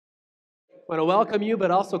I want to welcome you, but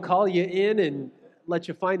also call you in and let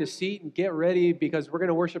you find a seat and get ready because we're going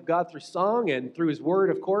to worship God through song and through His Word,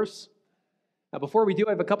 of course. Now, before we do, I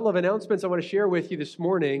have a couple of announcements I want to share with you this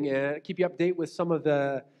morning and keep you update with some of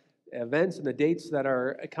the events and the dates that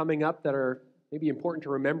are coming up that are maybe important to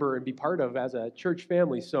remember and be part of as a church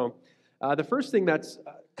family. So, the first thing that's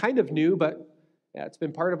kind of new, but it's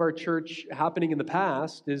been part of our church happening in the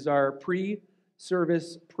past, is our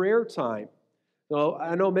pre-service prayer time. So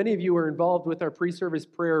I know many of you were involved with our pre-service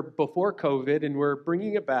prayer before COVID, and we're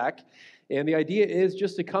bringing it back. And the idea is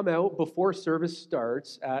just to come out before service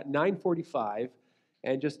starts at 9:45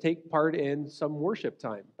 and just take part in some worship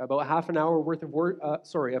time, about half an hour worth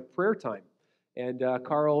of prayer time. And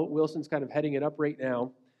Carl Wilson's kind of heading it up right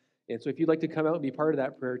now. And so if you'd like to come out and be part of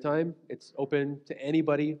that prayer time, it's open to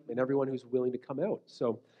anybody and everyone who's willing to come out.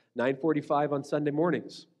 So 9:45 on Sunday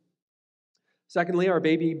mornings. Secondly, our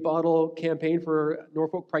baby bottle campaign for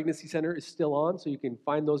Norfolk Pregnancy Center is still on, so you can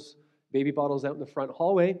find those baby bottles out in the front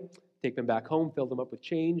hallway, take them back home, fill them up with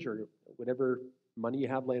change or whatever money you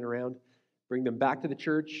have laying around, bring them back to the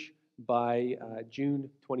church by June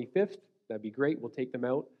 25th. That'd be great. We'll take them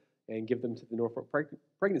out and give them to the Norfolk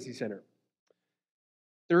Pregnancy Center.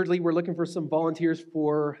 Thirdly, we're looking for some volunteers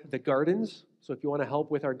for the gardens. So if you want to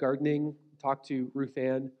help with our gardening, talk to Ruth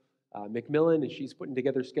Ann McMillan, and she's putting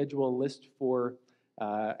together a schedule and list for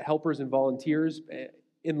helpers and volunteers.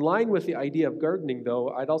 In line with the idea of gardening, though,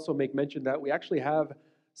 I'd also make mention that we actually have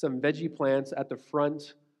some veggie plants at the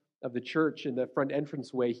front of the church in the front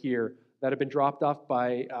entranceway here that have been dropped off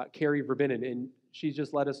by Carrie Verbinnen, and she's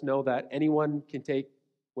just let us know that anyone can take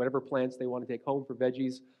whatever plants they want to take home for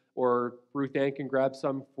veggies, or Ruth Ann can grab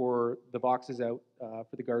some for the boxes out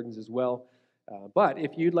for the gardens as well. But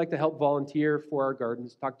if you'd like to help volunteer for our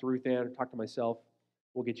gardens, talk to Ruth Ann or talk to myself.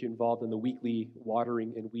 We'll get you involved in the weekly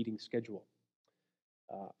watering and weeding schedule.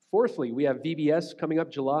 Fourthly, we have VBS coming up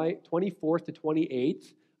July 24th to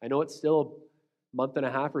 28th. I know it's still a month and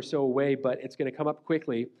a half or so away, but it's going to come up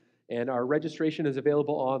quickly. And our registration is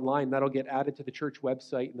available online. That'll get added to the church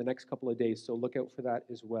website in the next couple of days, so look out for that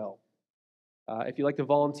as well. If you'd like to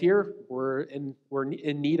volunteer, we're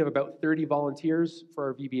in need of about 30 volunteers for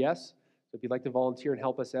our VBS. So if you'd like to volunteer and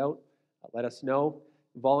help us out, let us know.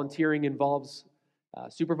 Volunteering involves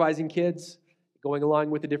supervising kids, going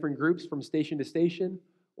along with the different groups from station to station,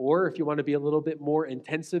 or if you want to be a little bit more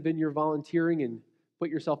intensive in your volunteering and put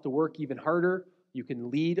yourself to work even harder, you can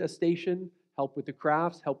lead a station, help with the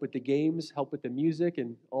crafts, help with the games, help with the music,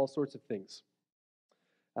 and all sorts of things.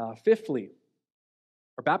 Fifthly,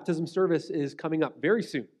 our baptism service is coming up very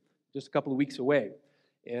soon, just a couple of weeks away.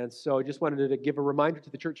 And so I just wanted to give a reminder to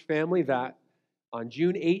the church family that on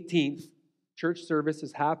June 18th, church service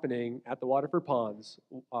is happening at the Waterford Ponds,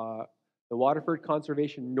 the Waterford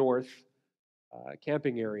Conservation North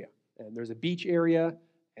camping area. And there's a beach area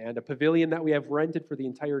and a pavilion that we have rented for the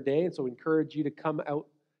entire day. And so we encourage you to come out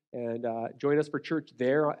and join us for church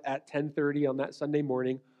there at 10:30 on that Sunday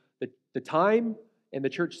morning. The time and the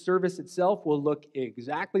church service itself will look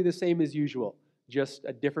exactly the same as usual, just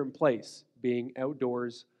a different place, being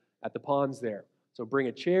outdoors at the ponds there. So bring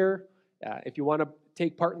a chair. If you want to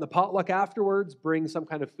take part in the potluck afterwards, bring some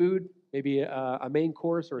kind of food, maybe a main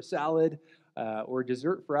course or a salad or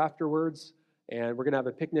dessert for afterwards. And we're going to have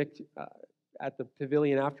a picnic at the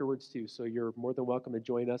pavilion afterwards too. So you're more than welcome to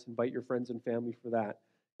join us. Invite your friends and family for that.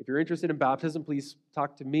 If you're interested in baptism, please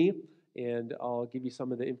talk to me, and I'll give you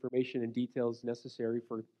some of the information and details necessary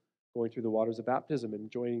for going through the waters of baptism and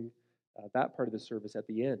joining that part of the service at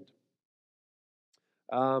the end.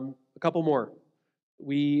 A couple more.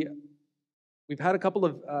 We've had a couple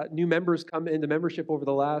of new members come into membership over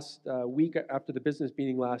the last week after the business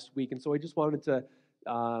meeting last week, and so I just wanted to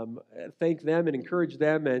thank them and encourage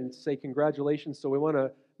them and say congratulations. So we want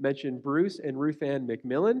to mention Bruce and Ruth Ann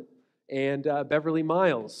McMillan and Beverly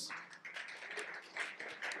Miles.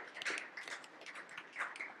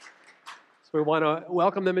 So we want to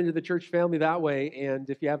welcome them into the church family that way, and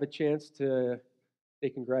if you have a chance to say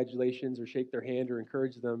congratulations or shake their hand or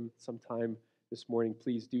encourage them sometime this morning,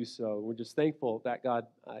 please do so. We're just thankful that God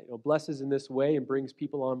blesses in this way and brings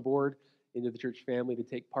people on board into the church family to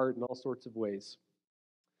take part in all sorts of ways.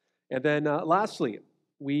 And then lastly,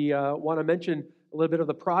 we want to mention a little bit of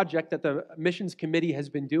the project that the missions committee has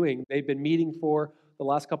been doing. They've been meeting for the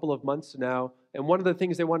last couple of months now, and one of the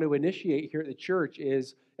things they want to initiate here at the church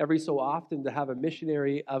is every so often to have a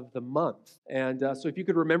missionary of the month. And so if you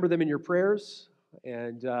could remember them in your prayers,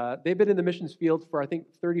 and they've been in the missions field for, I think,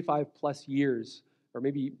 35 plus years, or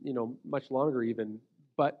maybe, much longer even.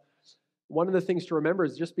 But one of the things to remember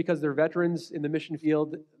is just because they're veterans in the mission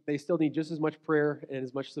field, they still need just as much prayer and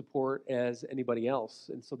as much support as anybody else.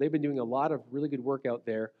 And so they've been doing a lot of really good work out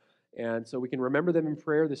there. And so we can remember them in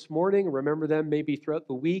prayer this morning, remember them maybe throughout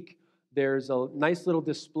the week. There's a nice little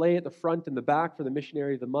display at the front and the back for the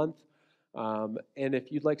Missionary of the Month. And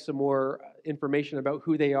if you'd like some more information about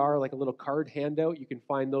who they are, like a little card handout, you can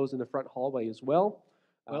find those in the front hallway as well.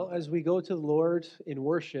 Well, as we go to the Lord in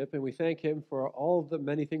worship and we thank Him for all of the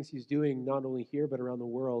many things He's doing, not only here but around the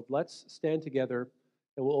world, let's stand together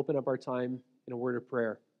and we'll open up our time in a word of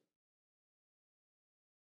prayer.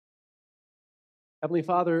 Heavenly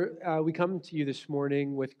Father, we come to you this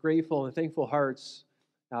morning with grateful and thankful hearts,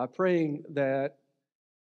 praying that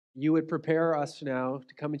you would prepare us now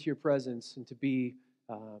to come into your presence and to be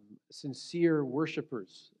sincere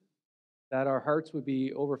worshipers, that our hearts would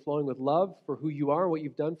be overflowing with love for who you are and what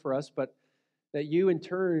you've done for us, but that you in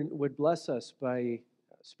turn would bless us by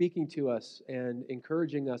speaking to us and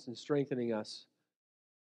encouraging us and strengthening us.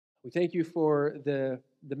 We thank you for the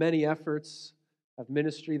many efforts of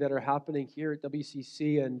ministry that are happening here at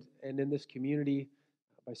WCC and in this community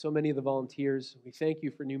by so many of the volunteers. We thank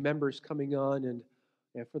you for new members coming on and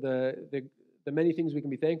for the many things we can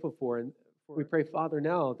be thankful for. And we pray, Father,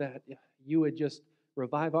 now that you would just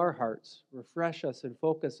revive our hearts, refresh us, and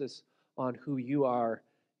focus us on who you are,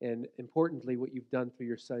 and importantly, what you've done through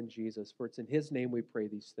your Son, Jesus. For it's in his name we pray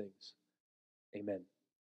these things. Amen.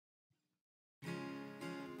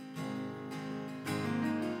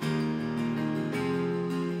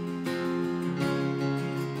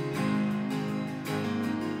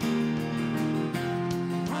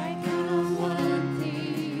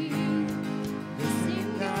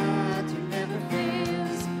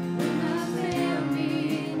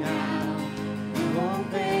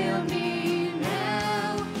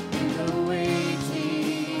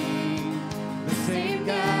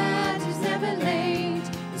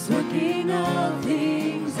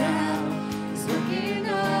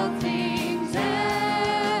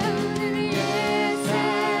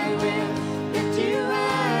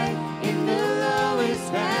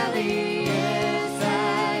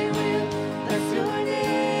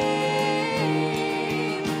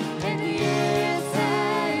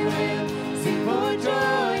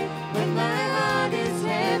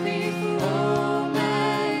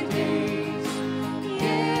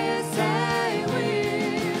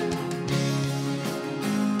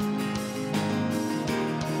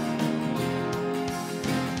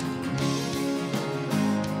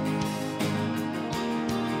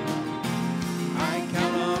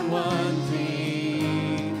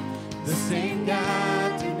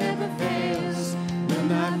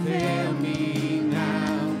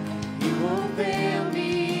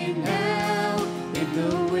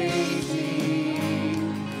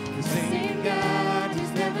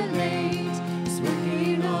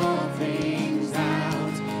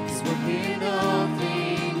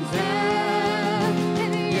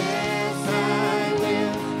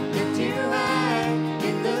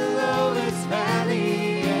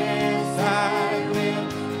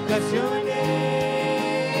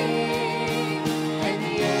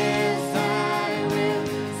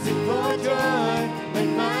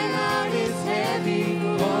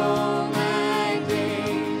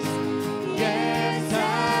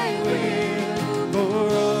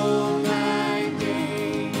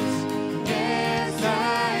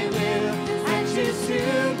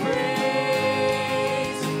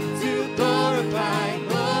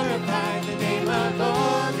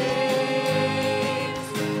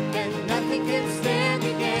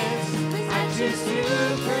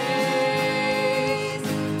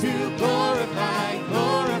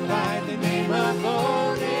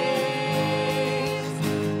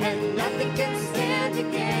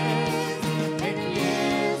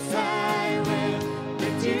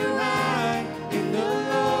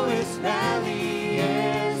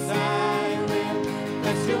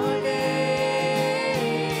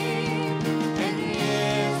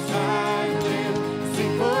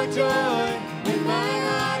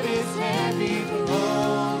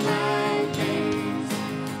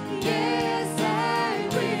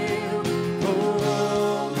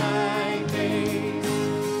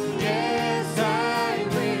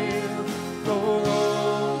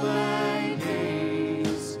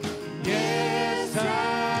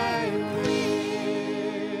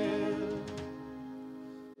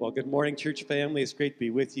 Good morning, church family. It's great to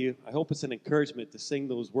be with you. I hope it's an encouragement to sing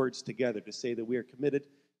those words together, to say that we are committed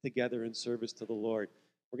together in service to the Lord.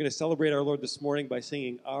 We're going to celebrate our Lord this morning by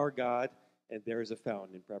singing Our God, and There is a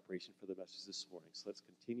Fountain in preparation for the message this morning. So let's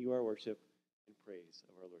continue our worship and praise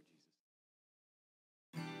of our Lord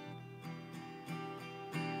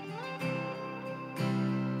Jesus.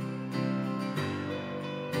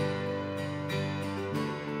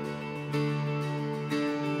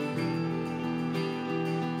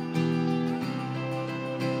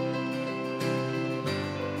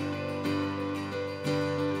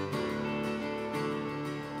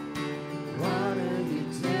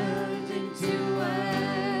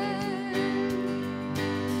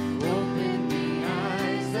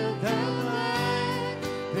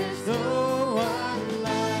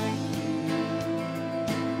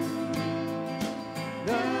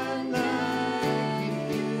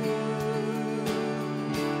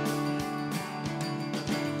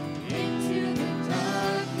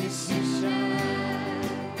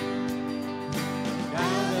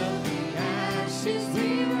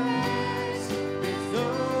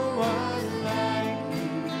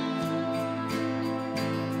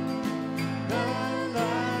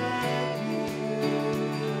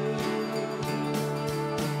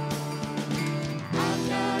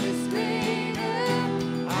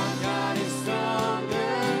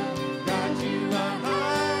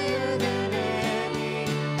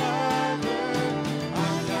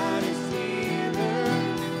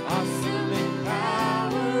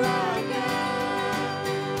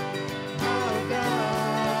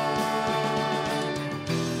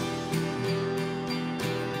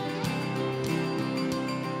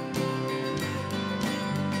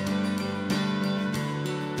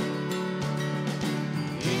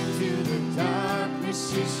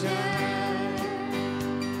 Our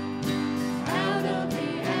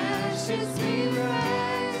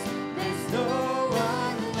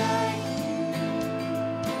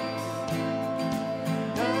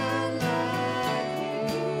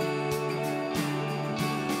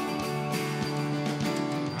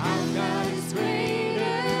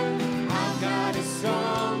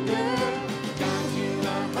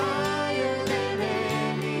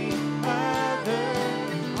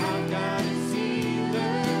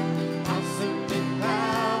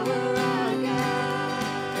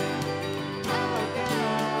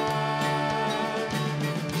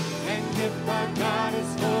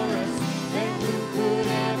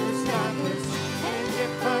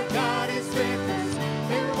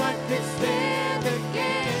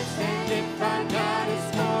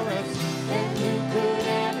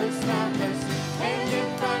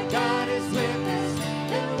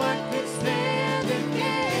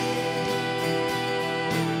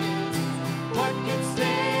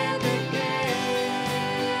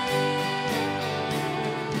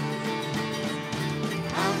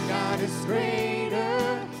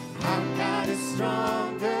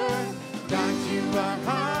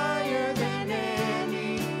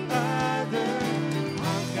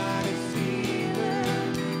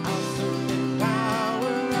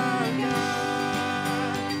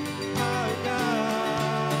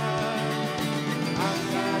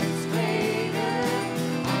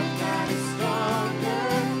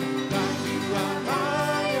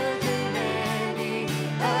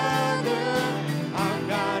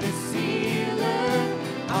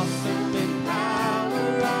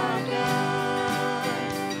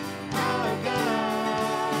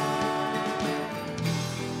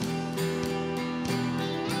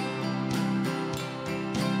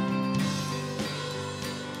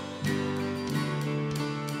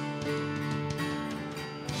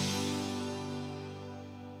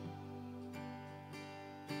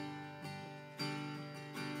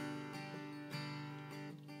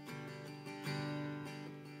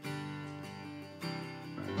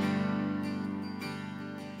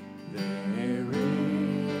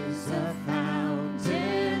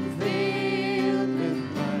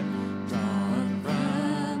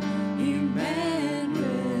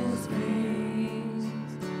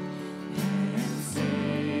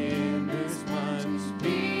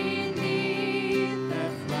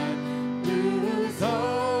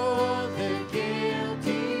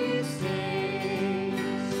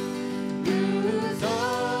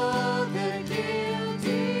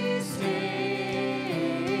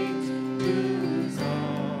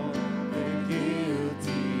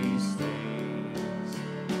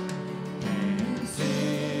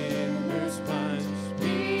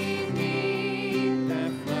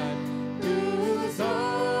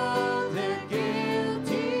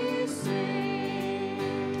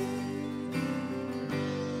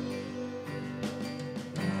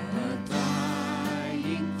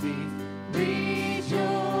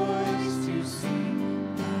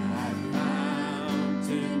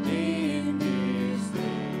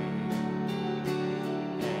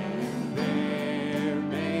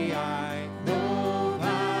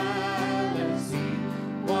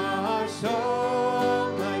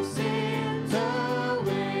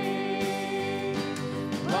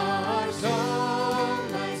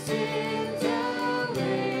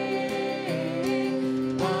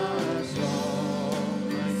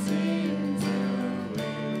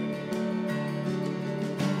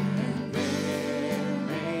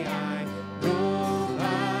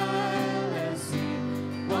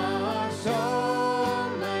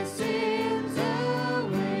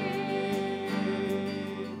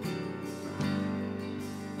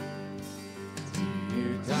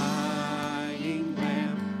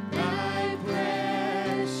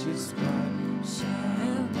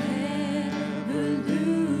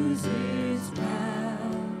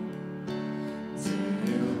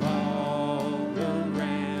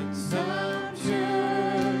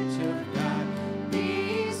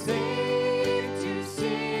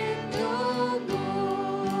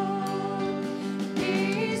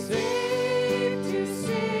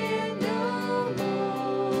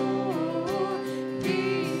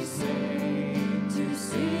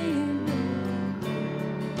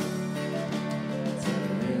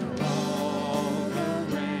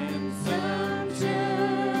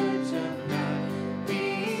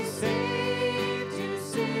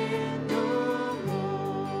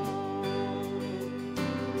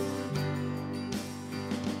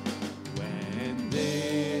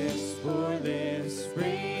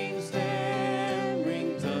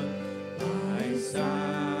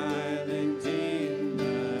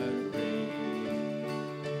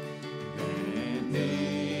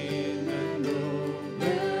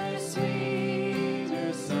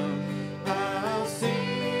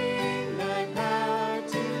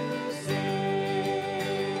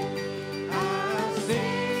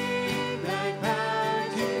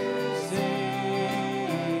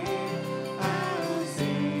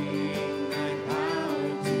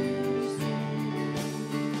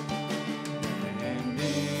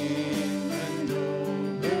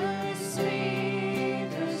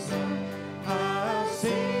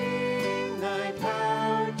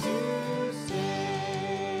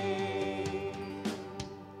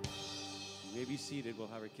seated, we'll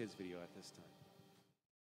have our kids' video at this time.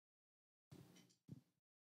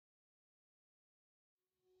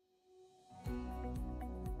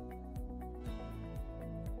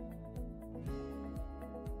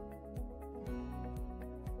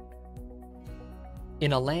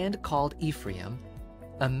 In a land called Ephraim,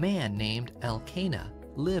 a man named Elkanah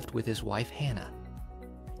lived with his wife Hannah.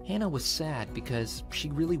 Hannah was sad because she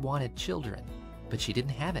really wanted children, but she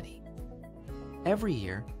didn't have any. Every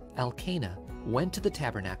year, Elkanah went to the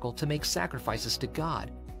tabernacle to make sacrifices to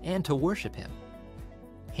God and to worship him.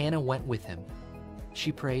 Hannah went with him.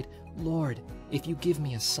 She prayed, "Lord, if you give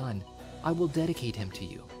me a son, I will dedicate him to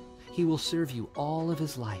you. He will serve you all of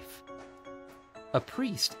his life." A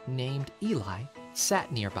priest named Eli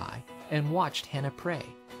sat nearby and watched Hannah pray.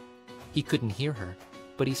 He couldn't hear her,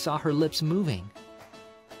 but he saw her lips moving.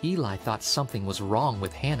 Eli thought something was wrong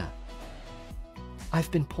with Hannah.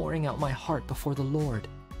 "I've been pouring out my heart before the Lord,"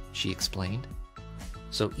 she explained.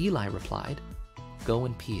 So Eli replied, "Go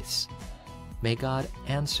in peace. May God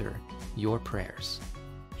answer your prayers."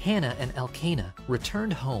 Hannah and Elkanah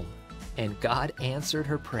returned home, and God answered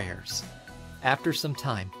her prayers. After some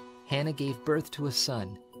time, Hannah gave birth to a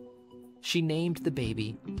son. She named the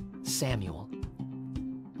baby Samuel.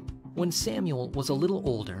 When Samuel was a little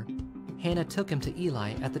older, Hannah took him to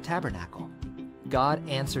Eli at the tabernacle. "God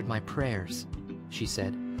answered my prayers," she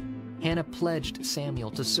said. Hannah pledged Samuel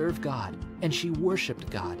to serve God, and she worshiped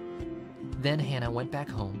God. Then Hannah went back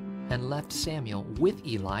home and left Samuel with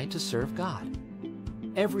Eli to serve God.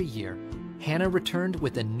 Every year, Hannah returned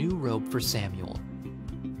with a new robe for Samuel.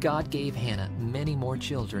 God gave Hannah many more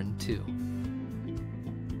children, too.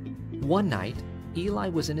 One night, Eli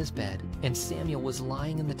was in his bed, and Samuel was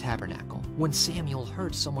lying in the tabernacle when Samuel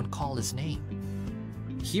heard someone call his name.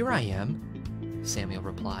 "Here I am," Samuel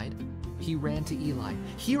replied. He ran to Eli.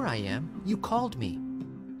 "Here I am, you called me."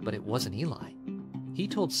 But it wasn't Eli. He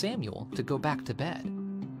told Samuel to go back to bed.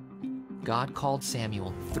 God called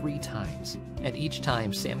Samuel 3 times, and each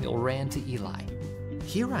time Samuel ran to Eli.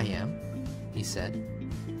 "Here I am," he said.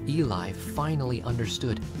 Eli finally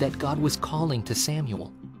understood that God was calling to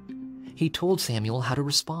Samuel. He told Samuel how to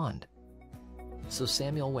respond. So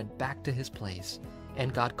Samuel went back to his place,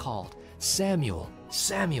 and God called, "Samuel,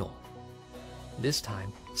 Samuel." This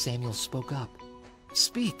time, Samuel spoke up.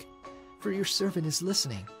 "Speak, for your servant is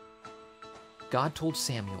listening." God told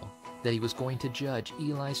Samuel that he was going to judge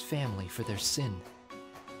Eli's family for their sin.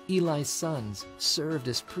 Eli's sons served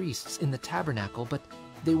as priests in the tabernacle, but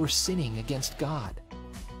they were sinning against God.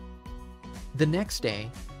 The next day,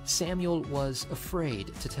 Samuel was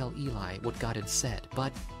afraid to tell Eli what God had said,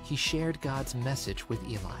 but he shared God's message with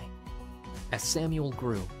Eli. As Samuel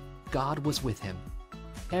grew, God was with him.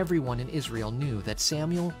 Everyone in Israel knew that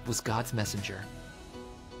Samuel was God's messenger.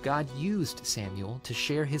 God used Samuel to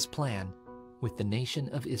share his plan with the nation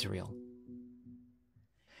of Israel.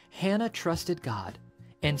 Hannah trusted God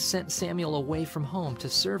and sent Samuel away from home to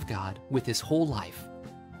serve God with his whole life.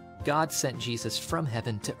 God sent Jesus from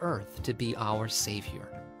heaven to earth to be our Savior.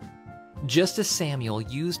 Just as Samuel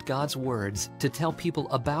used God's words to tell people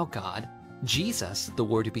about God, Jesus, the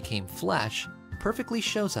Word who became flesh, perfectly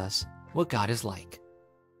shows us what God is like.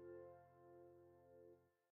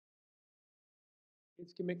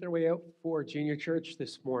 Kids can make their way out for junior church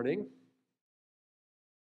this morning.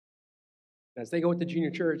 As they go into junior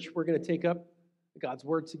church, we're going to take up God's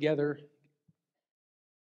Word together.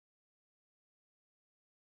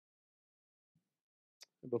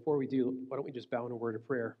 And before we do, why don't we just bow in a word of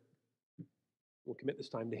prayer? We'll commit this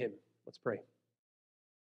time to Him. Let's pray.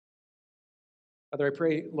 Father, I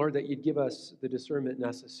pray, Lord, that you'd give us the discernment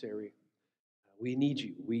necessary. We need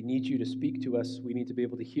you. We need you to speak to us. We need to be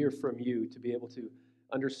able to hear from you, to be able to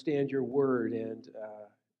understand your word and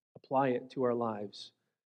apply it to our lives.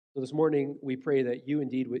 So this morning, we pray that you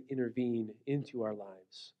indeed would intervene into our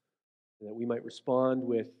lives, and that we might respond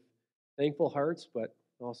with thankful hearts, but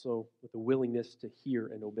also with a willingness to hear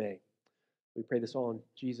and obey. We pray this all in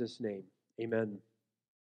Jesus' name. Amen.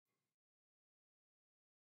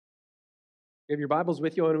 If you have your Bibles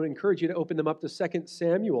with you, I want to encourage you to open them up to 2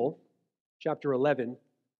 Samuel chapter 11.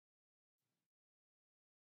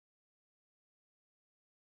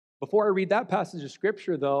 Before I read that passage of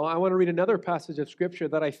Scripture, though, I want to read another passage of Scripture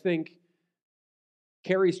that I think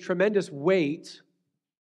carries tremendous weight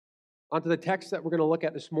onto the text that we're going to look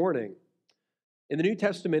at this morning. In the New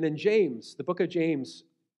Testament, in James, the book of James,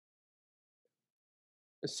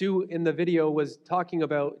 Sue in the video was talking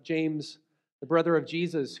about James, the brother of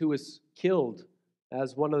Jesus, who was killed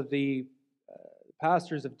as one of the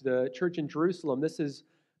pastors of the church in Jerusalem. This is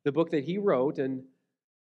the book that he wrote, and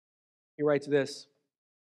he writes this: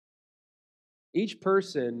 "Each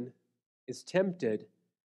person is tempted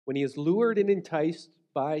when he is lured and enticed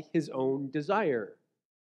by his own desire.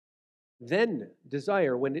 Then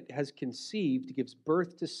desire, when it has conceived, gives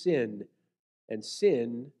birth to sin, and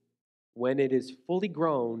sin, when it is fully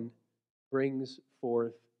grown, brings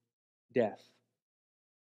forth death.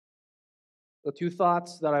 The two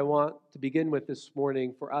thoughts that I want to begin with this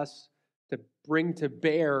morning for us to bring to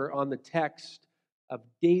bear on the text of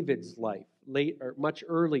David's life, much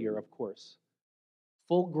earlier, of course.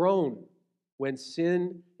 Full grown, when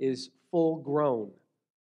sin is full grown.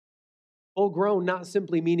 Full grown, not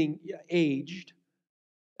simply meaning aged,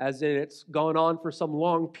 as in it's gone on for some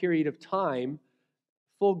long period of time.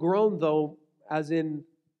 Full grown, though, as in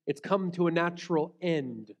it's come to a natural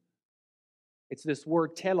end. It's this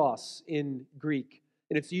word telos in Greek,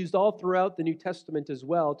 and it's used all throughout the New Testament as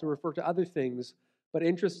well to refer to other things. But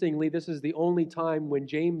interestingly, this is the only time when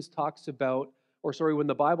when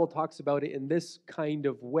the Bible talks about it in this kind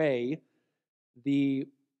of way, the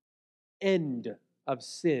end of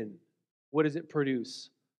sin. What does it produce?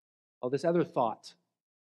 Oh, this other thought,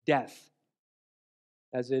 death,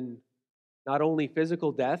 as in not only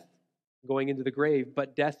physical death, going into the grave,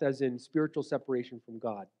 but death as in spiritual separation from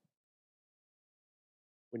God.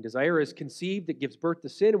 When desire is conceived, it gives birth to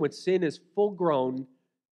sin, and when sin is full grown,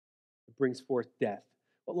 it brings forth death.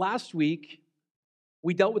 Well, last week,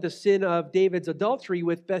 we dealt with the sin of David's adultery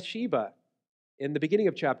with Bathsheba in the beginning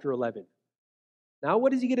of chapter 11. Now,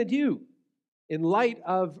 what is he going to do in light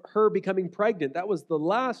of her becoming pregnant? That was the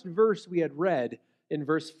last verse we had read. In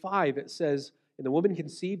verse 5, it says, "And the woman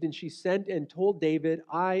conceived, and she sent and told David,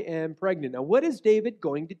 'I am pregnant.'" Now, what is David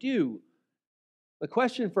going to do? The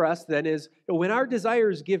question for us then is, when our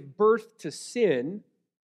desires give birth to sin,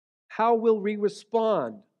 how will we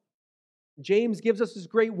respond? James gives us this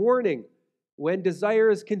great warning. When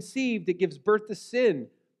desire is conceived, it gives birth to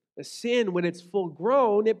sin. The sin, when it's full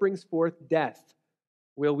grown, it brings forth death.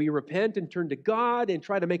 Will we repent and turn to God and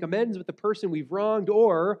try to make amends with the person we've wronged,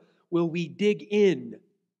 or will we dig in?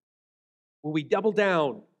 Will we double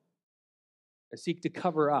down and seek to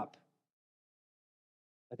cover up?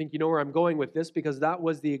 I think you know where I'm going with this, because that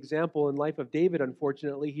was the example in life of David,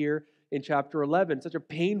 unfortunately, here in chapter 11. Such a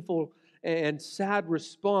painful and sad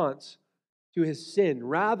response to his sin.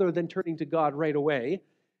 Rather than turning to God right away,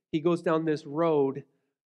 he goes down this road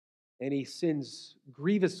and he sins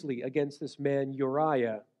grievously against this man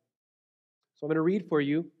Uriah. So I'm going to read for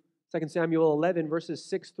you 2 Samuel 11, verses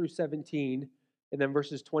 6 through 17, and then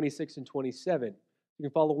verses 26 and 27. You can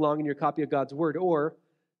follow along in your copy of God's Word, or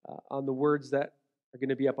on the words that are going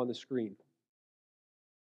to be up on the screen.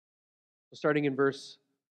 So starting in verse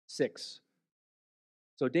 6.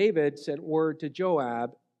 So David sent word to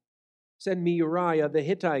Joab, "Send me Uriah the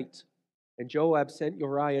Hittite." And Joab sent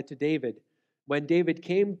Uriah to David. When Uriah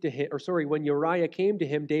came to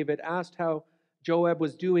him, David asked how Joab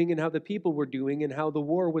was doing and how the people were doing and how the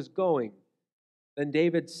war was going. Then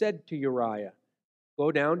David said to Uriah,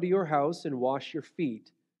 "Go down to your house and wash your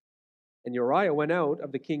feet." And Uriah went out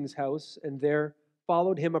of the king's house, and there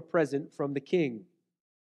followed him a present from the king.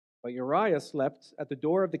 But Uriah slept at the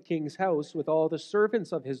door of the king's house with all the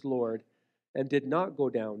servants of his lord, and did not go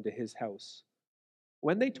down to his house.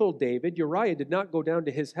 When they told David Uriah did not go down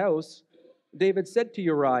to his house, David said to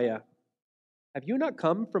Uriah, "Have you not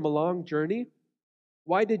come from a long journey?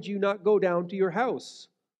 Why did you not go down to your house?"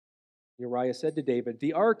 Uriah said to David,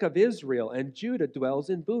 "The ark of Israel and Judah dwells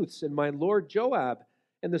in booths, and my lord Joab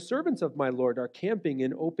and the servants of my lord are camping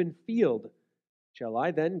in open field. Shall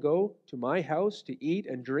I then go to my house to eat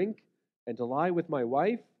and drink and to lie with my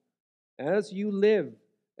wife? As you live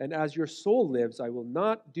and as your soul lives, I will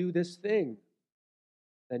not do this thing."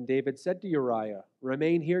 Then David said to Uriah,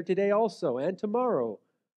 "Remain here today also, and tomorrow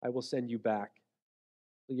I will send you back."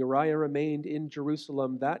 So Uriah remained in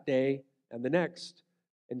Jerusalem that day and the next,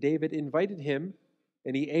 and David invited him,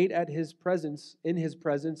 and he ate in his presence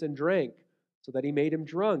and drank, so that he made him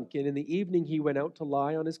drunk. And in the evening he went out to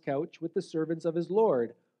lie on his couch with the servants of his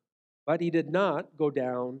Lord, but he did not go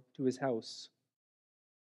down to his house.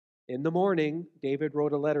 In the morning, David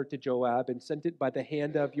wrote a letter to Joab and sent it by the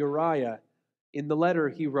hand of Uriah. In the letter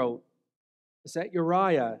he wrote, "Set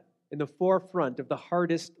Uriah in the forefront of the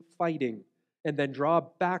hardest fighting, and then draw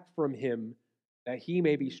back from him, that he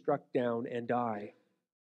may be struck down and die."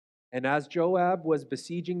 And as Joab was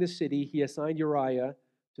besieging the city, he assigned Uriah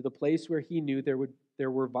to the place where he knew there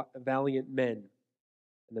were valiant men.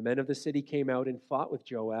 And the men of the city came out and fought with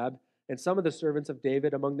Joab, and some of the servants of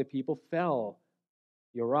David among the people fell.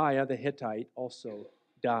 Uriah the Hittite also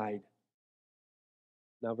died.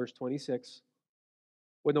 Now verse 26.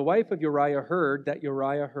 When the wife of Uriah heard that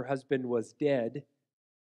Uriah her husband was dead,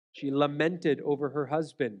 she lamented over her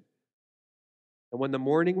husband. And when the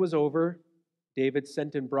mourning was over, David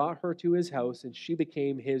sent and brought her to his house, and she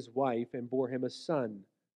became his wife and bore him a son.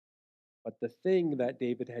 But the thing that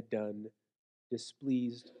David had done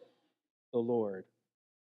displeased the Lord.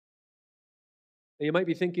 Now you might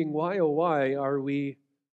be thinking, why, oh, why are we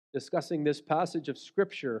discussing this passage of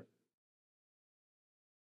Scripture?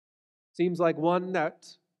 Seems like one that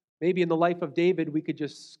maybe in the life of David we could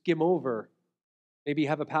just skim over, maybe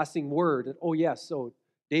have a passing word. And, oh, yes, so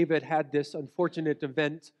David had this unfortunate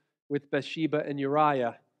event with Bathsheba and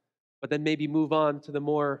Uriah, but then maybe move on to the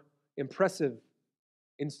more impressive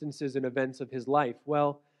instances and events of his life.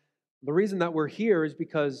 Well, the reason that we're here is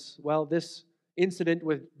because, well, this incident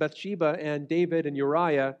with Bathsheba and David and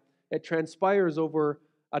Uriah, it transpires over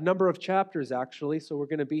a number of chapters, actually, so we're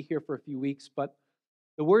going to be here for a few weeks, but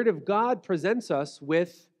the Word of God presents us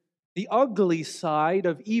with the ugly side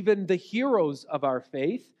of even the heroes of our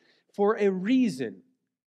faith for a reason.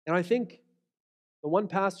 And I think the one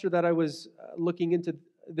pastor that I was looking into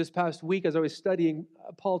this past week as I was studying,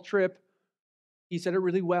 Paul Tripp, he said it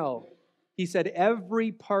really well. He said,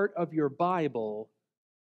 every part of your Bible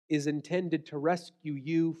is intended to rescue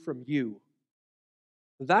you from you.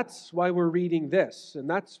 That's why we're reading this, and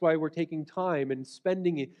that's why we're taking time and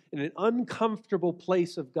spending it in an uncomfortable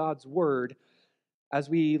place of God's Word as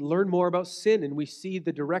we learn more about sin and we see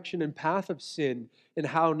the direction and path of sin, and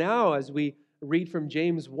how now, as we read from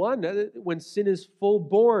James 1, when sin is full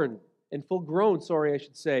grown, it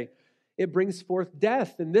brings forth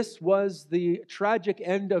death. And this was the tragic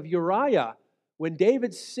end of Uriah. When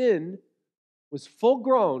David's sin was full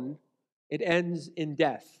grown, it ends in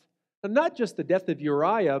death. And not just the death of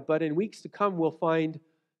Uriah, but in weeks to come we'll find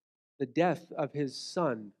the death of his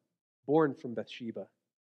son, born from Bathsheba.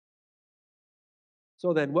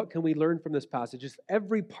 So then, what can we learn from this passage? If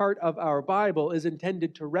every part of our Bible is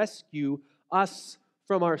intended to rescue us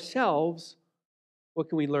from ourselves, what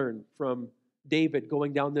can we learn from David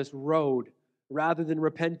going down this road? Rather than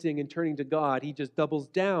repenting and turning to God, he just doubles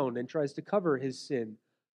down and tries to cover his sin.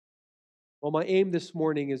 Well, my aim this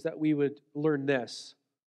morning is that we would learn this,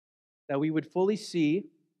 that we would fully see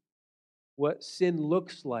what sin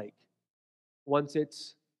looks like once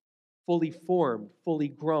it's fully formed, fully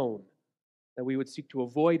grown, that we would seek to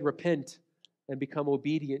avoid, repent, and become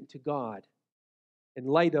obedient to God in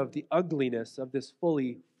light of the ugliness of this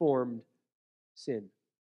fully formed sin.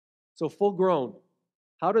 So full grown.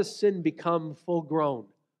 How does sin become full grown?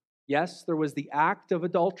 Yes, there was the act of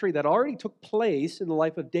adultery that already took place in the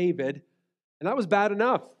life of David, and that was bad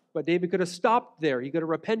enough. But David could have stopped there. He could have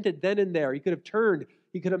repented then and there. He could have turned.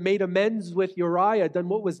 He could have made amends with Uriah, done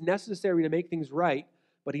what was necessary to make things right.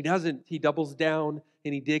 But he doesn't. He doubles down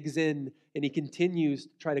and he digs in and he continues to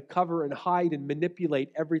try to cover and hide and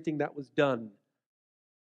manipulate everything that was done.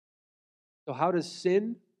 So how does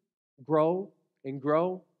sin grow and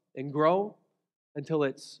grow and grow until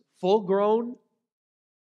it's full grown,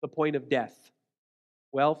 the point of death?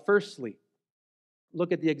 Well, firstly,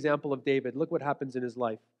 look at the example of David. Look what happens in his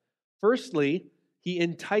life. Firstly, he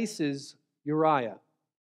entices Uriah.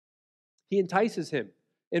 He entices him.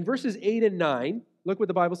 In verses 8 and 9, look what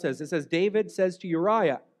the Bible says. It says, David says to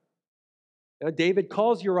Uriah. David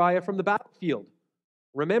calls Uriah from the battlefield.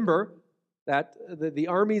 Remember that the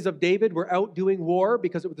armies of David were out doing war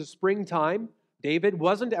because it was the springtime. David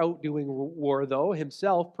wasn't out doing war, though,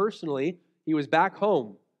 himself, personally. He was back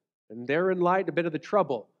home. And therein lied a bit of the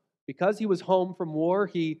trouble. Because he was home from war,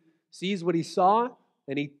 he sees what he saw,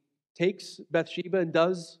 and he takes Bathsheba and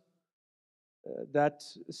does that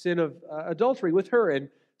sin of adultery with her. And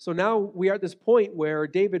so now we are at this point where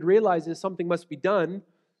David realizes something must be done,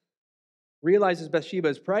 realizes Bathsheba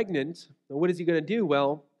is pregnant. And what is he going to do?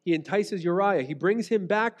 Well, he entices Uriah. He brings him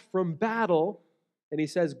back from battle, and he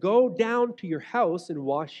says, go down to your house and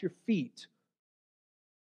wash your feet.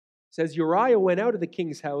 It says Uriah went out of the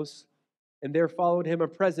king's house, and there followed him a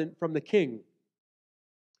present from the king.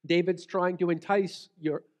 David's trying to entice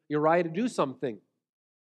Uriah to do something.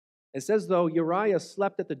 It says, though, Uriah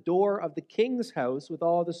slept at the door of the king's house with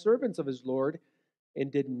all the servants of his lord and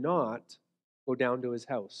did not go down to his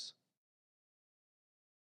house.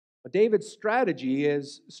 But David's strategy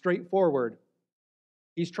is straightforward.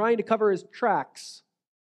 He's trying to cover his tracks.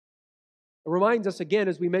 It reminds us again,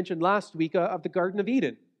 as we mentioned last week, of the Garden of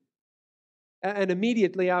Eden. And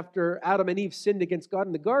immediately after Adam and Eve sinned against God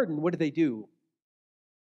in the garden, what do?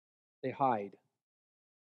 They hide.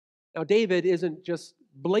 Now, David isn't just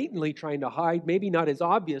blatantly trying to hide, maybe not as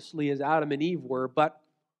obviously as Adam and Eve were, but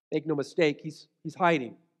make no mistake, he's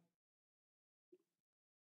hiding.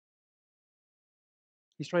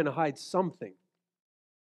 He's trying to hide something.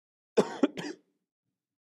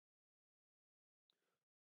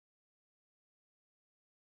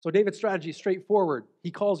 So David's strategy is straightforward.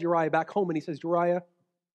 He calls Uriah back home and he says, Uriah,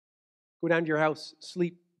 go down to your house,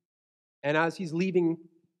 sleep. And as he's leaving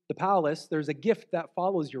the palace, there's a gift that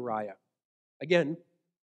follows Uriah. Again,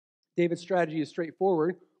 David's strategy is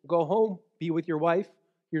straightforward. Go home, be with your wife.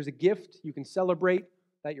 Here's a gift. You can celebrate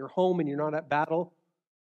that you're home and you're not at battle.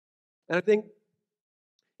 And I think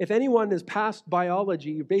if anyone has passed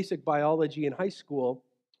biology, basic biology in high school,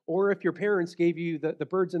 or if your parents gave you the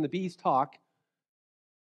birds and the bees talk,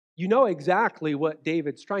 you know exactly what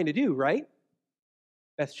David's trying to do, right?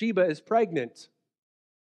 Bathsheba is pregnant.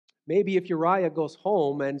 Maybe if Uriah goes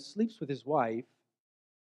home and sleeps with his wife,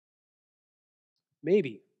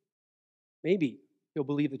 maybe he'll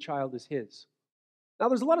believe the child is his. Now,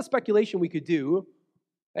 there's a lot of speculation we could do.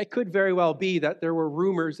 It could very well be that there were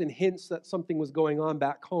rumors and hints that something was going on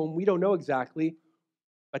back home. We don't know exactly.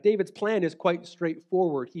 But David's plan is quite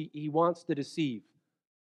straightforward. He wants to deceive.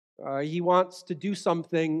 He wants to do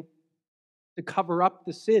something to cover up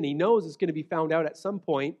the sin. He knows it's going to be found out at some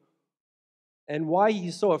point. And why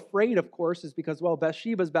he's so afraid, of course, is because, well,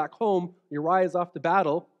 Bathsheba's back home, Uriah's off to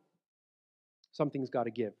battle. Something's got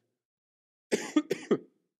to give.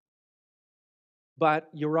 But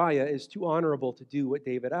Uriah is too honorable to do what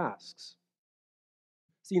David asks.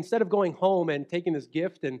 See, instead of going home and taking this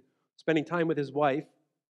gift and spending time with his wife,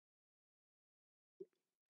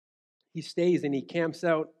 he stays and he camps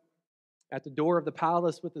out at the door of the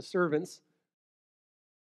palace with the servants.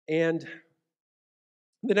 And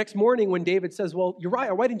the next morning when David says, well,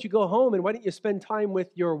 Uriah, why didn't you go home and why didn't you spend time with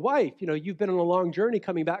your wife? You know, you've been on a long journey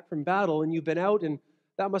coming back from battle and you've been out and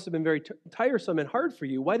that must have been very tiresome and hard for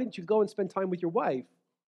you. Why didn't you go and spend time with your wife?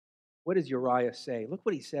 What does Uriah say? Look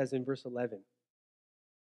what he says in verse 11.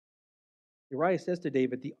 Uriah says to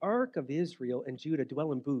David, the ark of Israel and Judah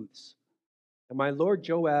dwell in booths, and my lord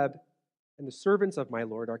Joab and the servants of my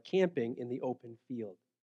lord are camping in the open field.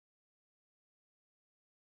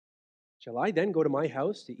 Shall I then go to my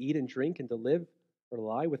house to eat and drink and to live or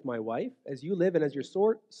lie with my wife? As you live and as your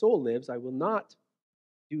soul lives, I will not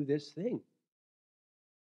do this thing.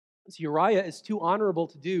 So Uriah is too honorable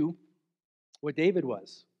to do what David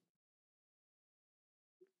was.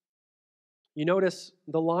 You notice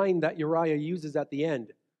the line that Uriah uses at the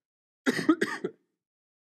end.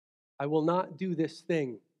 I will not do this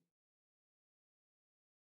thing.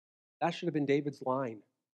 That should have been David's line.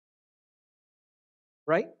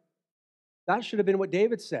 Right? That should have been what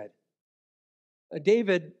David said.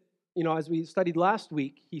 David, as we studied last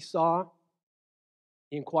week, he saw,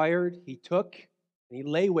 he inquired, he took, and he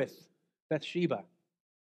lay with Bathsheba.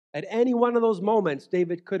 At any one of those moments,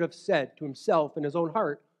 David could have said to himself in his own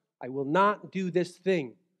heart, I will not do this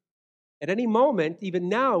thing. At any moment, even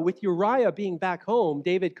now, with Uriah being back home,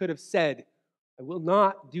 David could have said, I will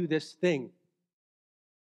not do this thing.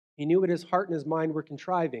 He knew what his heart and his mind were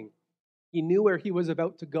contriving. He knew where he was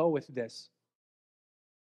about to go with this.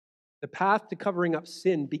 The path to covering up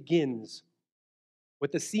sin begins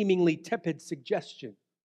with a seemingly tepid suggestion.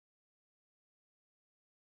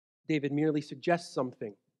 David merely suggests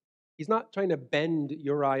something. He's not trying to bend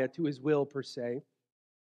Uriah to his will per se.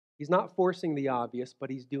 He's not forcing the obvious, but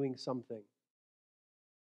he's doing something.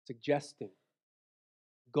 Suggesting.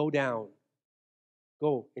 Go down.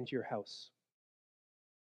 Go into your house.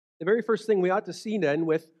 The very first thing we ought to see then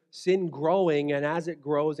with sin growing, and as it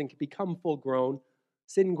grows and can become full grown,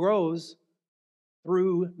 sin grows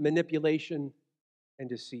through manipulation and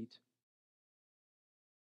deceit.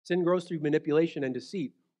 Sin grows through manipulation and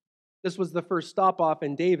deceit. This was the first stop off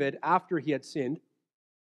in David after he had sinned.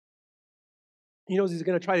 He knows he's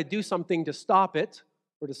going to try to do something to stop it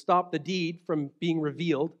or to stop the deed from being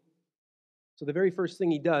revealed. So the very first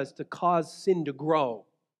thing he does to cause sin to grow,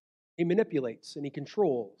 he manipulates and he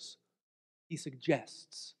controls. He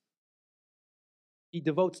suggests. He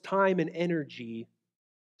devotes time and energy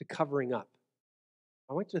to covering up.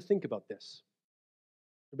 I want you to think about this.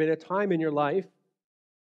 There's been a time in your life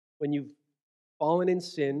when you've fallen in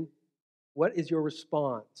sin. What is your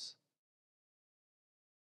response?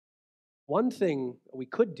 One thing we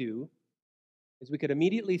could do is we could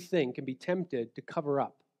immediately think and be tempted to cover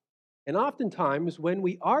up. And oftentimes, when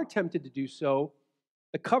we are tempted to do so,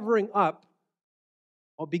 the covering up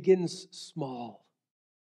begins small,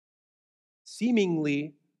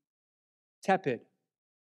 seemingly tepid.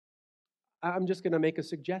 I'm just going to make a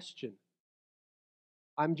suggestion.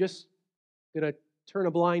 I'm just going to turn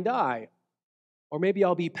a blind eye. Or maybe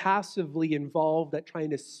I'll be passively involved at trying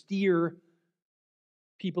to steer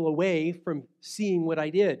people away from seeing what I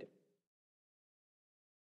did.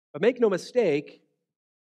 But make no mistake,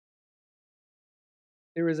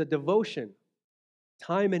 there is a devotion,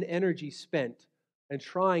 time and energy spent in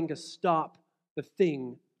trying to stop the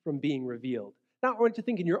thing from being revealed. Now, I want you to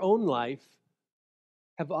think in your own life,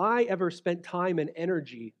 have I ever spent time and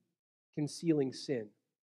energy concealing sin?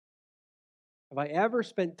 Have I ever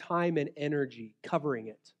spent time and energy covering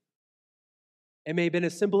it? It may have been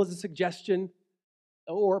as simple as a suggestion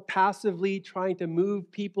or passively trying to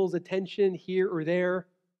move people's attention here or there,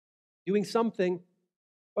 doing something.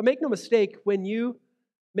 But make no mistake, when you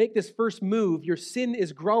make this first move, your sin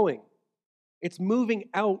is growing. It's moving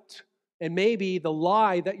out. And maybe the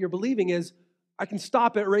lie that you're believing is, I can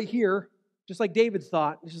stop it right here, just like David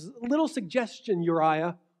thought. This is a little suggestion,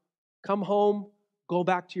 Uriah. Come home, go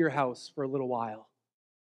back to your house for a little while.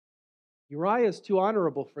 Uriah is too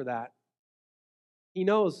honorable for that. He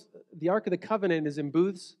knows the Ark of the Covenant is in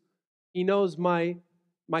booths. He knows my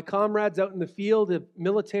comrades out in the field of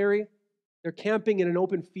military, they're camping in an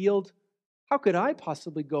open field. How could I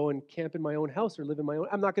possibly go and camp in my own house or live in my own?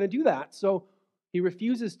 I'm not going to do that. So he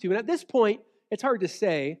refuses to. And at this point, it's hard to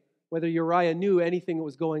say whether Uriah knew anything that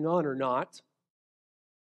was going on or not.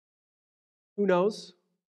 Who knows?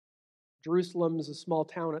 Jerusalem is a small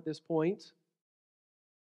town at this point.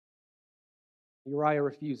 Uriah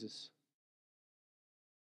refuses.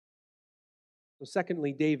 So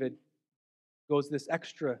secondly, David goes this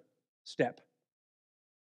extra step.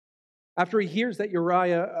 After he hears that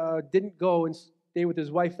Uriah didn't go and stay with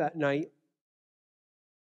his wife that night,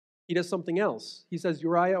 he does something else. He says,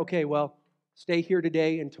 Uriah, okay, well, stay here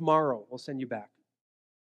today and tomorrow we'll send you back.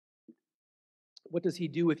 What does he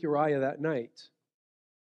do with Uriah that night?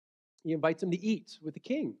 He invites him to eat with the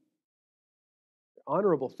king.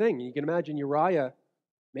 Honorable thing. You can imagine Uriah,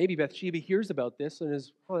 maybe Bathsheba hears about this and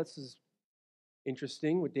is, oh, this is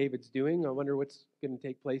interesting what David's doing. I wonder what's going to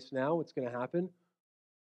take place now, what's going to happen.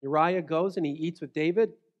 Uriah goes and he eats with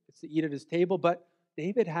David. It's to eat at his table, but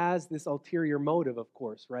David has this ulterior motive, of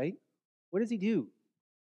course, right? What does he do?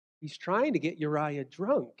 He's trying to get Uriah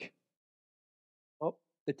drunk. Well,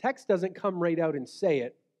 the text doesn't come right out and say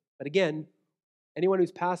it, but again, anyone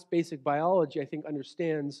who's passed basic biology, I think,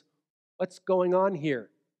 understands what's going on here.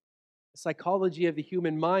 The psychology of the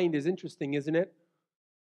human mind is interesting, isn't it?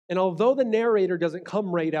 And although the narrator doesn't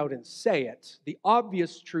come right out and say it, the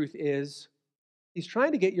obvious truth is he's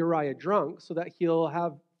trying to get Uriah drunk so that he'll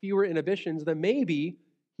have fewer inhibitions, that maybe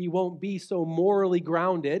he won't be so morally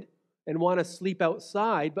grounded and want to sleep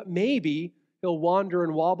outside, but maybe he'll wander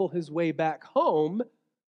and wobble his way back home,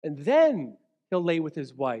 and then he'll lay with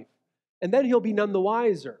his wife, and then he'll be none the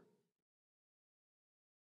wiser.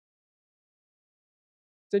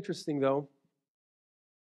 It's interesting, though.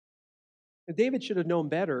 David should have known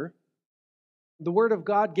better. The Word of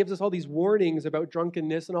God gives us all these warnings about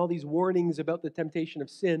drunkenness and all these warnings about the temptation of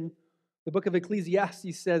sin. The book of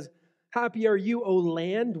Ecclesiastes says, happy are you, O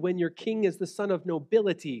land, when your king is the son of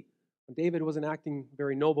nobility. David wasn't acting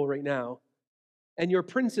very noble right now. And your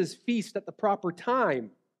princes feast at the proper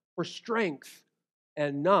time for strength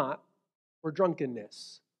and not for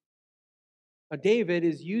drunkenness. Now, David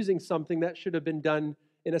is using something that should have been done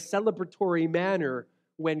in a celebratory manner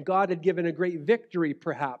when God had given a great victory,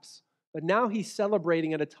 perhaps. But now he's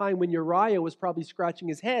celebrating at a time when Uriah was probably scratching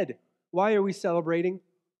his head. Why are we celebrating?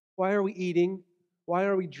 Why are we eating? Why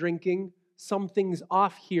are we drinking? Something's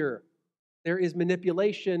off here. There is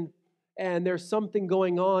manipulation, and there's something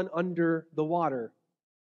going on under the water.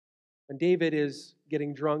 And David is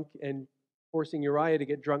getting drunk and forcing Uriah to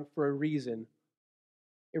get drunk for a reason.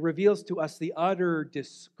 It reveals to us the utter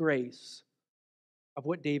disgrace of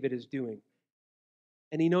what David is doing.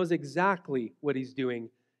 And he knows exactly what he's doing.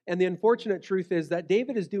 And the unfortunate truth is that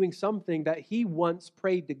David is doing something that he once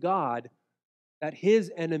prayed to God, that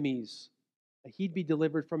his enemies, that he'd be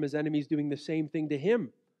delivered from his enemies doing the same thing to him.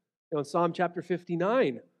 In Psalm chapter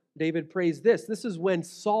 59, David prays this. This is when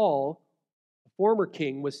Saul, the former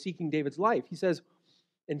king, was seeking David's life. He says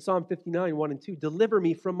in Psalm 59, 1 and 2, deliver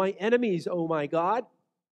me from my enemies, O my God.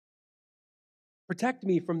 Protect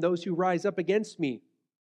me from those who rise up against me.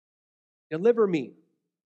 Deliver me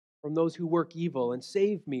from those who work evil, and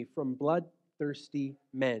save me from bloodthirsty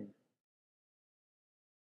men.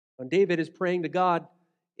 When David is praying to God,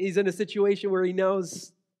 he's in a situation where he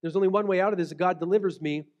knows there's only one way out of this, God delivers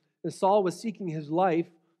me. And Saul was seeking his life.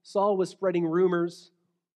 Saul was spreading rumors,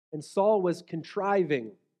 and Saul was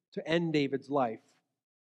contriving to end David's life.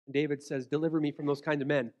 And David says, deliver me from those kinds of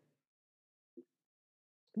men.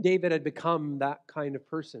 David had become that kind of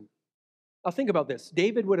person. Now think about this.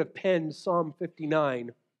 David would have penned Psalm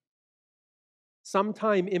 59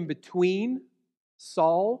 sometime in between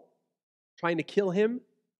Saul trying to kill him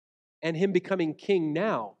and him becoming king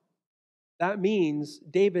now. That means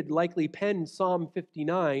David likely penned Psalm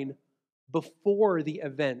 59 before the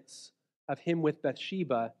events of him with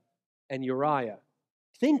Bathsheba and Uriah.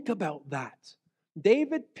 Think about that.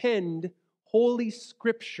 David penned Holy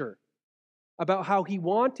Scripture about how he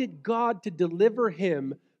wanted God to deliver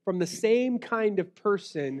him from the same kind of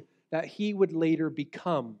person that he would later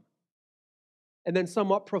become. And then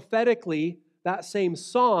somewhat prophetically, that same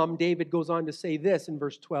psalm, David goes on to say this in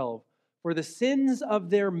verse 12, "For the sins of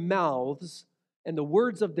their mouths and the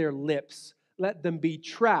words of their lips, let them be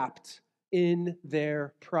trapped in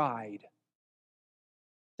their pride."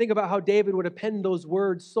 Think about how David would have penned those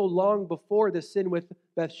words so long before the sin with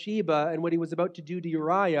Bathsheba and what he was about to do to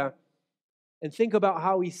Uriah. And think about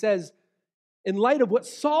how he says, in light of what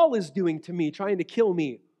Saul is doing to me, trying to kill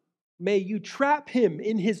me, may you trap him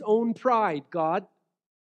in his own pride, God.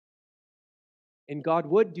 And God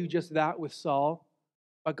would do just that with Saul.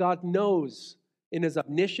 But God knows in his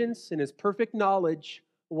omniscience, in his perfect knowledge,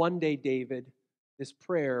 one day, David, this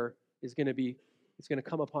prayer is going to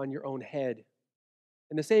come upon your own head.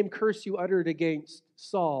 And the same curse you uttered against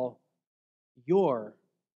Saul, you're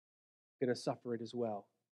going to suffer it as well.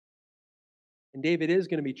 And David is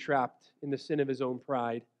going to be trapped in the sin of his own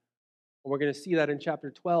pride. And we're going to see that in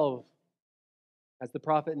chapter 12 as the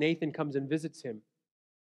prophet Nathan comes and visits him.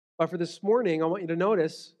 But for this morning, I want you to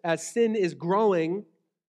notice, as sin is growing,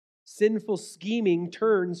 sinful scheming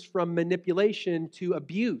turns from manipulation to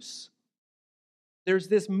abuse. There's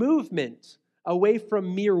this movement away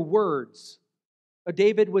from mere words.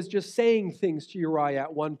 David was just saying things to Uriah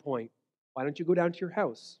at one point. Why don't you go down to your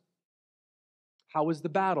house? How was the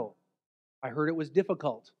battle? I heard it was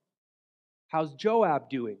difficult. How's Joab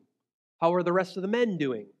doing? How are the rest of the men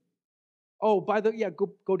doing? Oh,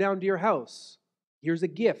 go down to your house. Here's a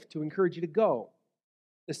gift to encourage you to go.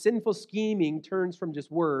 The sinful scheming turns from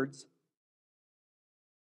just words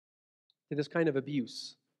to this kind of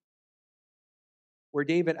abuse, where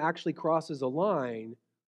David actually crosses a line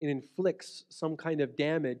and inflicts some kind of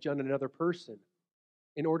damage on another person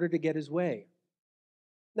in order to get his way.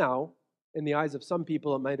 Now, in the eyes of some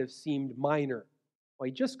people, it might have seemed minor. Well,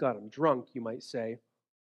 he just got him drunk, you might say.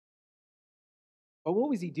 But what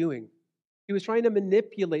was he doing? He was trying to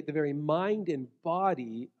manipulate the very mind and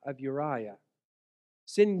body of Uriah.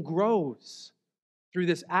 Sin grows through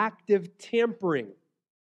this active tampering.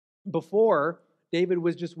 Before, David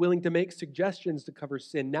was just willing to make suggestions to cover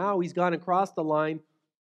sin. Now he's gone across the line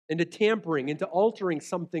into tampering, into altering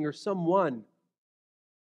something or someone.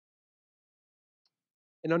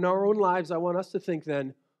 And in our own lives, I want us to think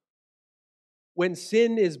then, when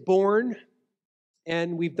sin is born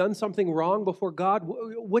and we've done something wrong before God,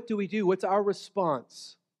 what do we do? What's our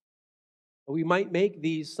response? We might make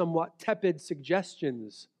these somewhat tepid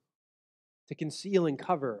suggestions to conceal and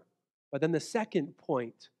cover. But then the second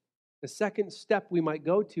point, the second step we might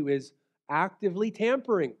go to is actively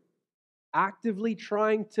tampering, actively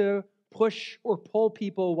trying to push or pull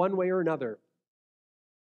people one way or another,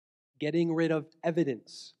 getting rid of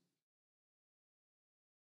evidence,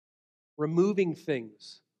 removing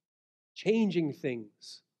things, changing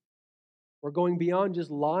things. We're going beyond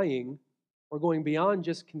just lying. We're going beyond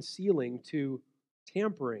just concealing to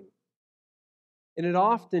tampering. And it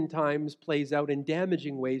oftentimes plays out in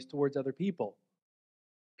damaging ways towards other people.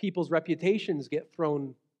 People's reputations get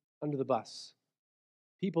thrown under the bus.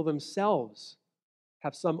 People themselves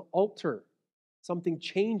have some alter. Something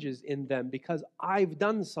changes in them because I've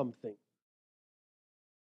done something.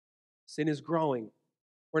 Sin is growing.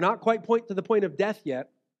 We're not quite to the point of death yet,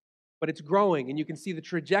 but it's growing, and you can see the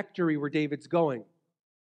trajectory where David's going.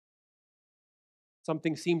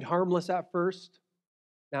 Something seemed harmless at first.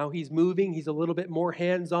 Now he's moving. He's a little bit more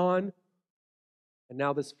hands-on. And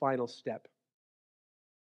now this final step.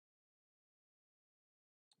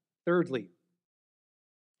 Thirdly,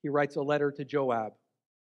 he writes a letter to Joab.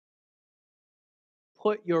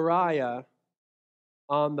 Put Uriah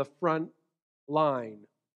on the front line.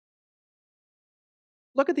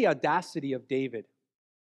 Look at the audacity of David.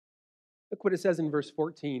 Look what it says in verse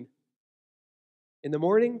 14. In the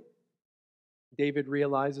morning, David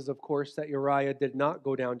realizes, of course, that Uriah did not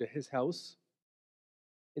go down to his house.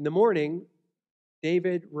 In the morning,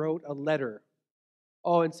 David wrote a letter.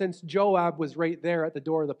 Oh, and since Joab was right there at the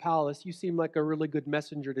door of the palace, you seem like a really good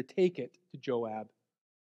messenger to take it to Joab.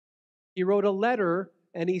 He wrote a letter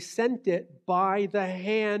and he sent it by the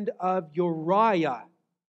hand of Uriah.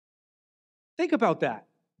 Think about that.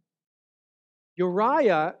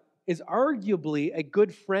 Uriah is arguably a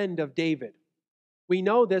good friend of David. We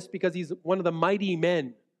know this because he's one of the mighty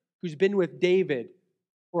men who's been with David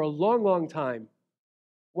for a long, long time.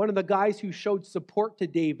 One of the guys who showed support to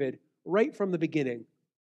David right from the beginning.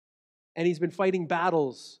 And he's been fighting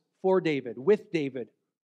battles for David, with David.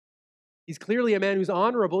 He's clearly a man who's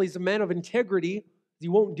honorable. He's a man of integrity. He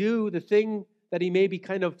won't do the thing that he maybe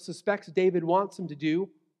kind of suspects David wants him to do.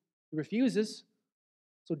 He refuses.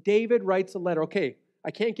 So David writes a letter. Okay,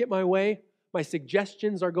 I can't get my way. My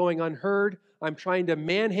suggestions are going unheard. I'm trying to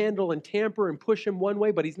manhandle and tamper and push him one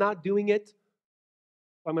way, but he's not doing it. So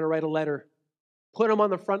I'm going to write a letter. Put him on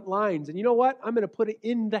the front lines. And you know what? I'm going to put it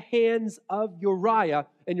in the hands of Uriah,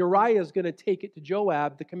 and Uriah is going to take it to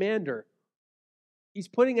Joab, the commander. He's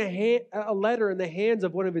putting a letter in the hands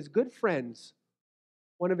of one of his good friends,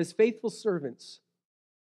 one of his faithful servants.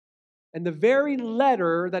 And the very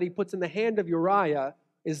letter that he puts in the hand of Uriah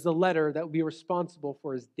is the letter that will be responsible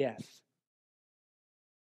for his death.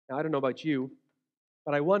 Now, I don't know about you,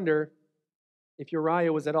 but I wonder if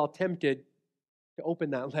Uriah was at all tempted to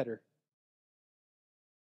open that letter.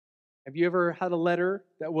 Have you ever had a letter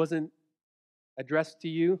that wasn't addressed to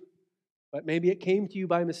you, but maybe it came to you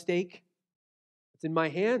by mistake? It's in my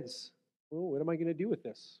hands. Oh, what am I going to do with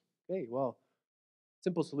this? Okay, well,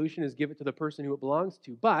 simple solution is give it to the person who it belongs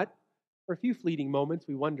to. But for a few fleeting moments,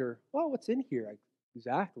 we wonder, well, what's in here?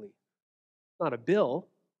 Exactly. It's not a bill.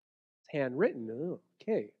 It's handwritten. Oh,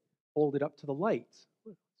 okay. Hold it up to the light.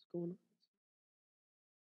 What's going on? Of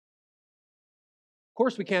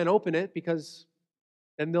course, we can't open it because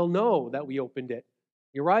then they'll know that we opened it.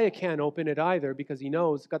 Uriah can't open it either because he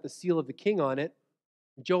knows it's got the seal of the king on it.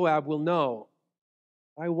 Joab will know.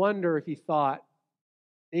 I wonder if he thought,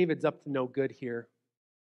 David's up to no good here.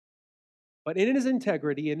 But in his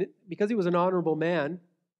integrity, and because he was an honorable man,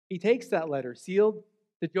 he takes that letter, sealed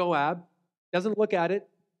to Joab, doesn't look at it,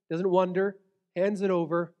 doesn't wonder, hands it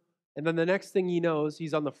over, and then the next thing he knows,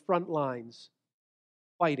 he's on the front lines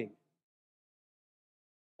fighting.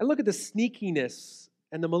 And look at the sneakiness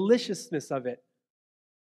and the maliciousness of it.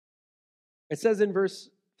 It says in verse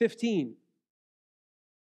 15,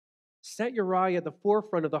 set Uriah at the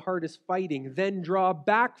forefront of the hardest fighting, then draw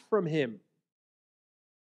back from him.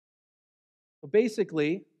 So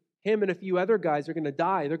basically, him and a few other guys are going to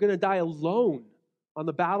die. They're going to die alone on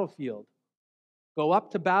the battlefield. Go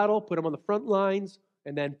up to battle, put him on the front lines,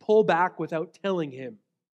 and then pull back without telling him.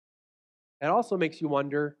 It also makes you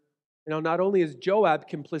wonder, not only is Joab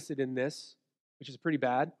complicit in this, which is pretty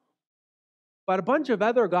bad, but a bunch of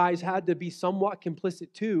other guys had to be somewhat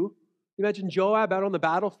complicit too. You imagine Joab out on the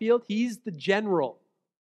battlefield. He's the general.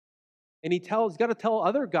 And he's got to tell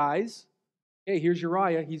other guys, hey, here's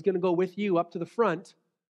Uriah. He's going to go with you up to the front,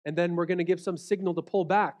 and then we're going to give some signal to pull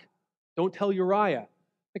back. Don't tell Uriah.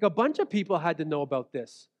 Like a bunch of people had to know about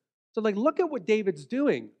this. So look at what David's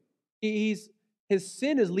doing. His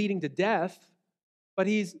sin is leading to death, but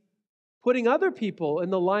he's putting other people in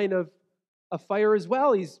the line of fire as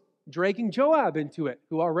well. He's dragging Joab into it,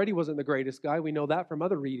 who already wasn't the greatest guy. We know that from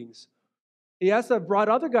other readings. He has to have brought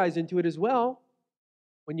other guys into it as well.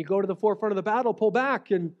 When you go to the forefront of the battle, pull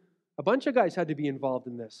back, and a bunch of guys had to be involved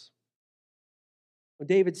in this.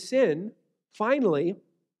 David's sin finally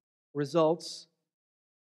results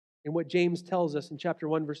in what James tells us in chapter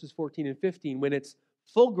 1, verses 14 and 15. When it's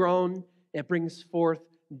full grown, it brings forth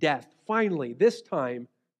death. Finally, this time,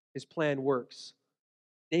 his plan works.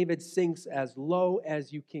 David sinks as low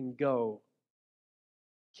as you can go,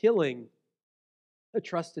 killing a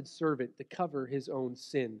trusted servant to cover his own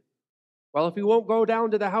sin. Well, if he won't go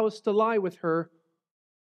down to the house to lie with her,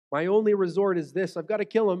 my only resort is this. I've got to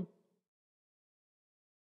kill him.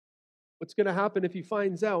 What's going to happen if he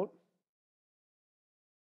finds out?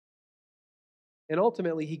 And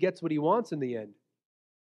ultimately, he gets what he wants in the end.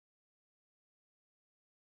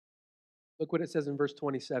 Look what it says in verse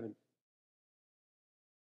 27.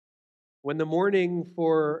 When the mourning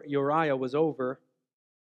for Uriah was over,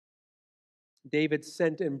 David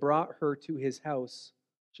sent and brought her to his house.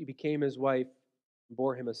 She became his wife and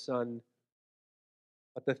bore him a son.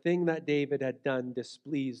 But the thing that David had done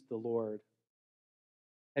displeased the Lord.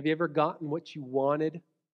 Have you ever gotten what you wanted,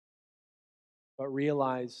 but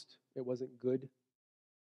realized it wasn't good?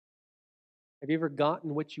 Have you ever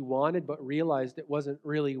gotten what you wanted, but realized it wasn't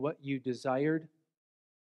really what you desired?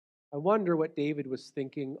 I wonder what David was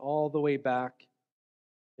thinking all the way back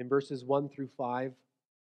in verses 1 through 5.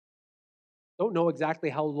 Don't know exactly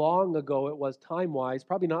how long ago it was time-wise,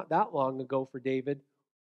 probably not that long ago for David.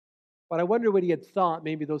 But I wonder what he had thought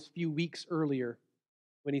maybe those few weeks earlier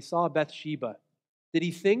when he saw Bathsheba. Did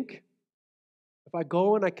he think, if I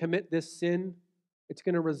go and I commit this sin, it's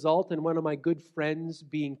going to result in one of my good friends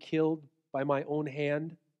being killed by my own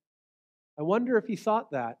hand? I wonder if he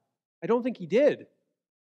thought that. I don't think he did.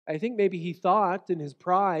 I think maybe he thought in his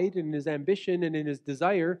pride and his ambition and in his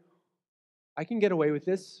desire, I can get away with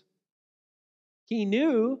this. He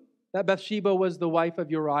knew that Bathsheba was the wife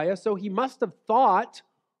of Uriah, so he must have thought,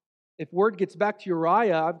 if word gets back to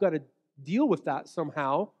Uriah, I've got to deal with that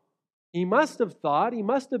somehow. He must have thought, he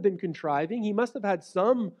must have been contriving, he must have had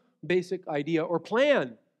some basic idea or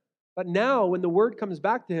plan. But now, when the word comes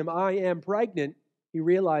back to him, I am pregnant, he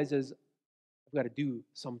realizes, I've got to do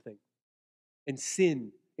something. And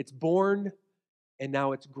sin, it's born, and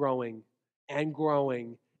now it's growing and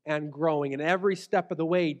growing and growing. And every step of the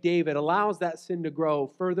way, David allows that sin to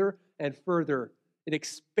grow further and further. It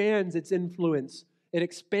expands its influence. It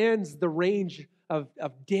expands the range of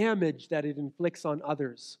damage that it inflicts on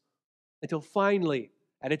others. Until finally,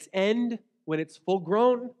 at its end, when it's full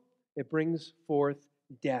grown, it brings forth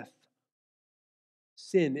death.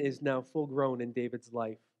 Sin is now full grown in David's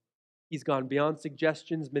life. He's gone beyond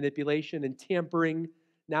suggestions, manipulation, and tampering.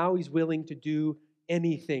 Now he's willing to do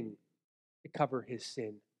anything to cover his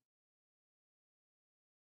sin.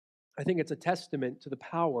 I think it's a testament to the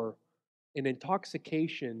power and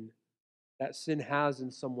intoxication that sin has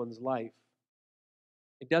in someone's life.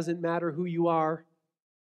 It doesn't matter who you are.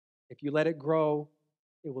 If you let it grow,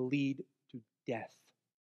 it will lead to death.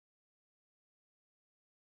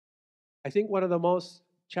 I think one of the most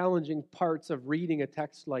challenging parts of reading a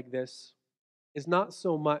text like this is not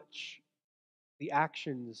so much the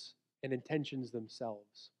actions and intentions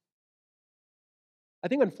themselves. I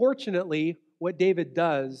think, unfortunately, what David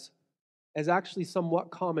does is actually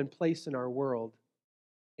somewhat commonplace in our world.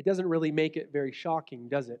 It doesn't really make it very shocking,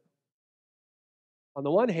 does it? On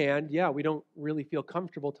the one hand, we don't really feel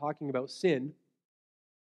comfortable talking about sin.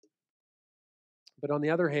 But on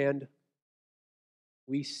the other hand,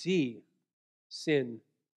 we see sin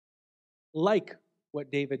like what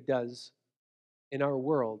David does in our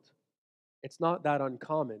world. It's not that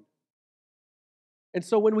uncommon. And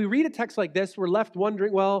so when we read a text like this, we're left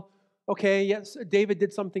wondering, well, okay, yes, David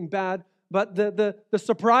did something bad, but the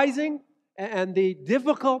surprising and the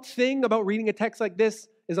difficult thing about reading a text like this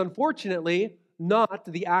is unfortunately not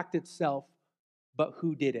the act itself, but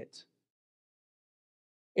who did it.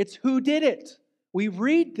 It's who did it. We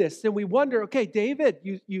read this and we wonder, okay, David,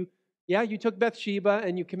 you took Bathsheba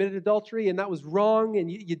and you committed adultery and that was wrong and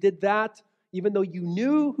you did that even though you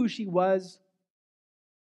knew who she was.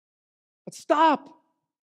 But stop.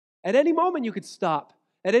 At any moment you could stop.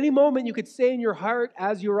 At any moment you could say in your heart,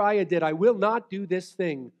 as Uriah did, I will not do this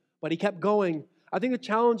thing. But he kept going. I think the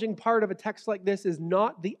challenging part of a text like this is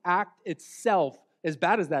not the act itself, as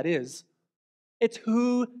bad as that is. It's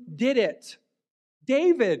who did it.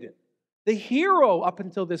 David, the hero up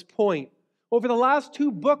until this point. Over the last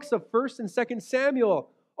 2 books of 1st and 2nd Samuel,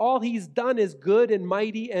 all he's done is good and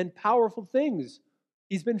mighty and powerful things.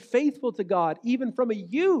 He's been faithful to God. Even from a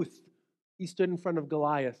youth, he stood in front of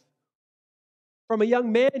Goliath. From a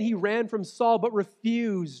young man, he ran from Saul, but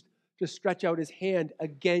refused to stretch out his hand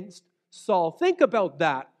against Saul. Think about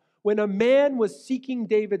that. When a man was seeking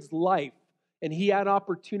David's life and he had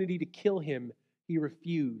opportunity to kill him, he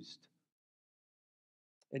refused.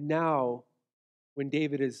 And now, when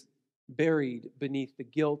David is buried beneath the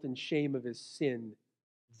guilt and shame of his sin,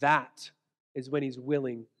 that is when he's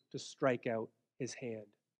willing to strike out his hand.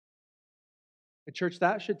 And church,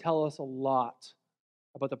 that should tell us a lot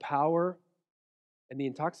about the power and the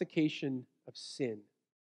intoxication of sin.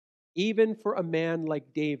 Even for a man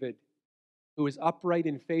like David, who is upright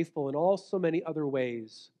and faithful in all so many other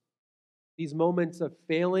ways, these moments of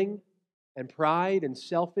failing and pride and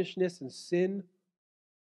selfishness and sin,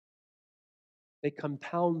 they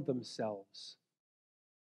compound themselves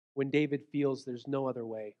when David feels there's no other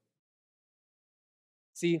way.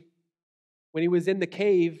 See, when he was in the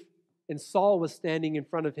cave and Saul was standing in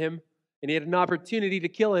front of him and he had an opportunity to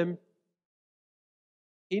kill him,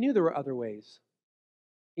 he knew there were other ways.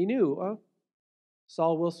 He knew,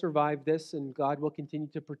 Saul will survive this and God will continue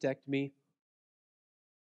to protect me.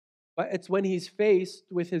 But it's when he's faced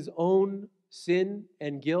with his own sin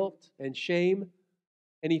and guilt and shame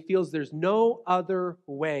and he feels there's no other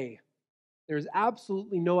way. There's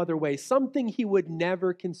absolutely no other way. Something he would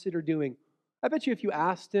never consider doing. I bet you if you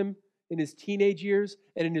asked him in his teenage years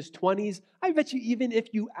and in his 20s, I bet you even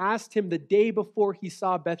if you asked him the day before he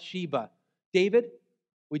saw Bathsheba, David,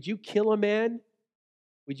 would you kill a man?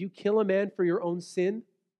 Would you kill a man for your own sin?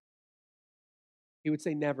 He would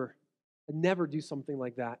say never. I'd never do something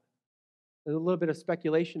like that. There's a little bit of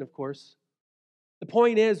speculation, of course. The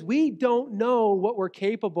point is, we don't know what we're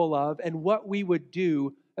capable of and what we would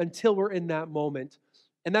do until we're in that moment.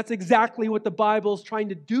 And that's exactly what the Bible's trying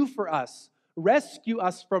to do for us. Rescue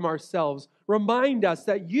us from ourselves. Remind us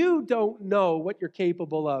that you don't know what you're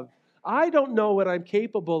capable of. I don't know what I'm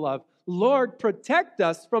capable of. Lord, protect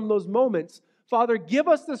us from those moments. Father, give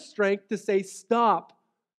us the strength to say stop,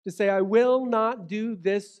 to say I will not do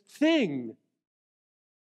this thing.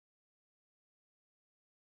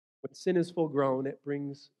 When sin is full grown, it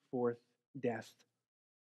brings forth death.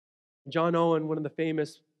 John Owen, one of the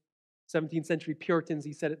famous 17th century Puritans,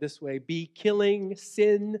 he said it this way: be killing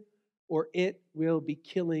sin, or it will be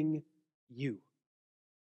killing you.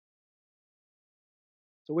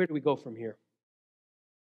 So where do we go from here?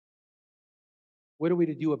 What are we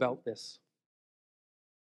to do about this?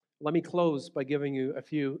 Let me close by giving you a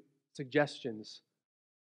few suggestions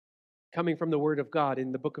coming from the Word of God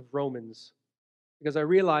in the book of Romans. Because I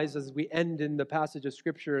realize as we end in the passage of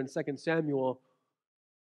Scripture in 2 Samuel,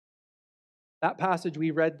 that passage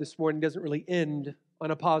we read this morning doesn't really end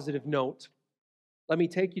on a positive note. Let me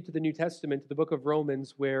take you to the New Testament, to the book of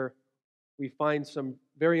Romans, where we find some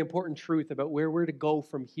very important truth about where we're to go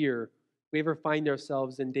from here if we ever find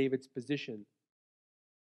ourselves in David's position.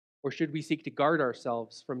 Or should we seek to guard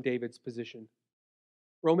ourselves from David's position?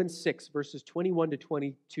 Romans 6, verses 21 to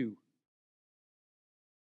 22.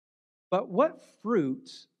 But what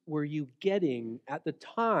fruit were you getting at the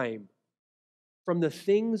time from the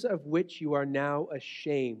things of which you are now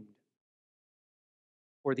ashamed?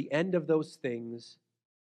 For the end of those things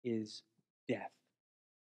is death.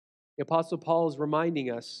 The Apostle Paul is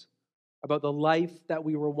reminding us about the life that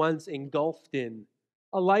we were once engulfed in,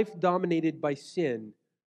 a life dominated by sin.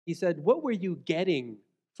 He said, what were you getting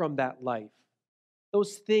from that life?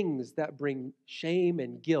 Those things that bring shame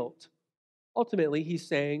and guilt. Ultimately, he's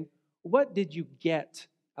saying, what did you get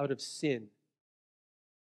out of sin?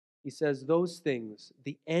 He says, those things,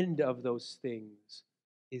 the end of those things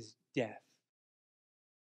is death.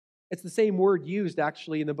 It's the same word used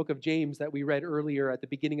actually in the book of James that we read earlier at the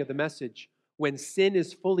beginning of the message. When sin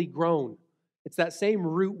is fully grown, it's that same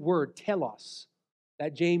root word, telos,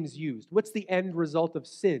 that James used. What's the end result of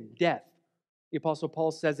sin? Death. The Apostle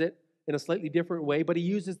Paul says it in a slightly different way, but he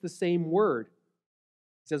uses the same word.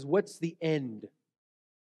 He says, what's the end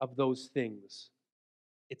of those things?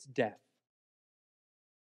 It's death.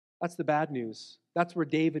 That's the bad news. That's where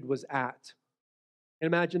David was at. And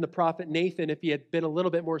imagine the prophet Nathan, if he had been a little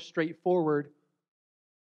bit more straightforward.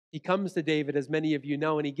 He comes to David, as many of you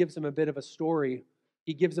know, and he gives him a bit of a story.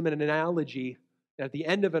 He gives him an analogy. And at the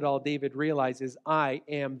end of it all, David realizes, I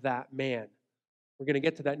am that man. We're going to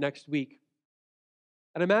get to that next week.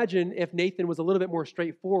 And imagine if Nathan was a little bit more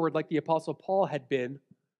straightforward like the Apostle Paul had been.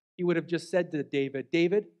 He would have just said to David,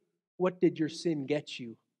 David, what did your sin get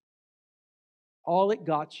you? All it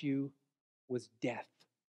got you was death.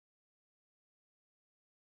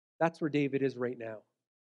 That's where David is right now.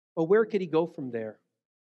 But where could he go from there?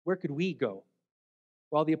 Where could we go?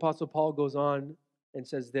 Well, the Apostle Paul goes on and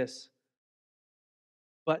says this,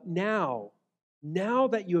 but now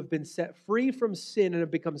that you have been set free from sin and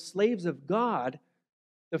have become slaves of God,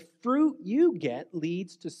 the fruit you get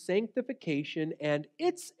leads to sanctification and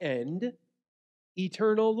its end,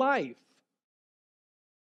 eternal life.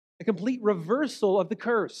 A complete reversal of the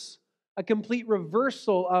curse. A complete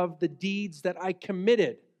reversal of the deeds that I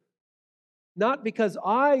committed. Not because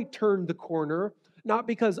I turned the corner, not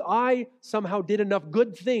because I somehow did enough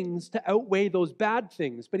good things to outweigh those bad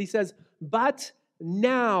things. But he says, but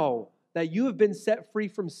now that you have been set free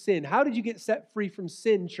from sin. How did you get set free from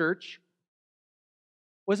sin, church?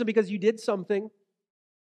 It wasn't because you did something.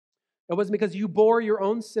 It wasn't because you bore your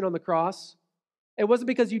own sin on the cross. It wasn't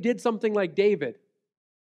because you did something like David.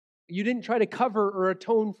 You didn't try to cover or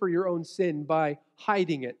atone for your own sin by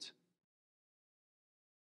hiding it.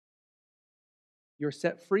 You're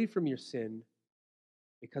set free from your sin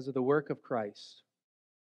because of the work of Christ.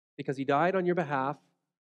 Because he died on your behalf,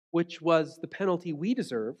 which was the penalty we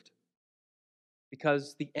deserved.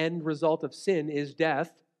 Because the end result of sin is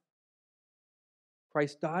death.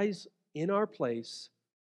 Christ dies in our place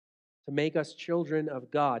to make us children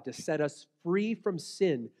of God, to set us free from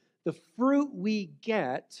sin. The fruit we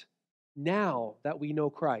get now that we know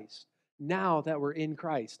Christ, now that we're in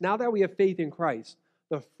Christ, now that we have faith in Christ,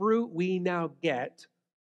 the fruit we now get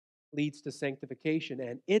leads to sanctification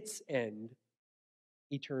and its end,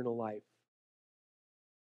 eternal life.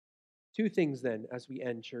 Two things then as we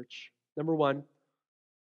end, church. Number one,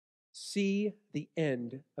 see the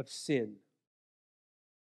end of sin.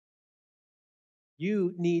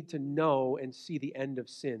 You need to know and see the end of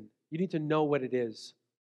sin. You need to know what it is.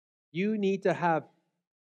 You need to have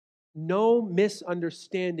no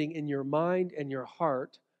misunderstanding in your mind and your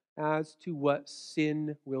heart as to what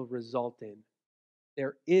sin will result in.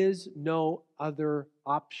 There is no other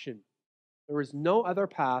option. There is no other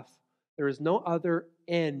path. There is no other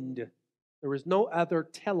end. There is no other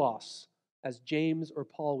telos, as James or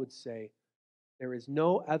Paul would say. There is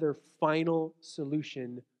no other final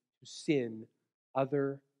solution to sin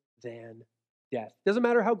other than death. Doesn't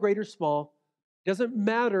matter how great or small. Doesn't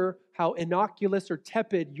matter how innocuous or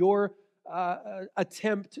tepid your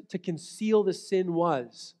attempt to conceal the sin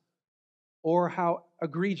was, or how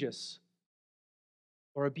egregious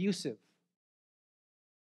or abusive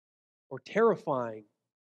or terrifying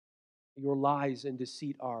your lies and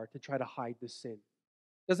deceit are to try to hide the sin.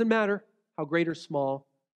 Doesn't matter how great or small,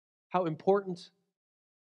 how important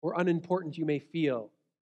or unimportant you may feel,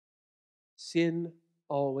 sin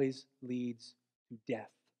always leads to death.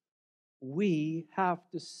 We have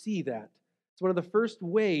to see that. It's one of the first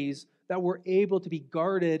ways that we're able to be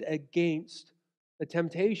guarded against the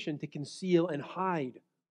temptation to conceal and hide.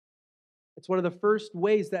 It's one of the first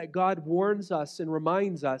ways that God warns us and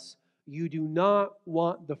reminds us, you do not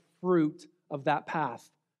want the fruit of that path.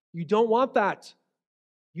 You don't want that.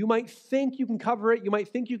 You might think you can cover it. You might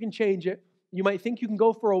think you can change it. You might think you can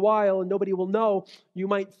go for a while and nobody will know. You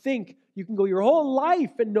might think you can go your whole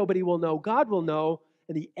life and nobody will know. God will know.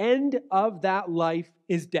 And the end of that life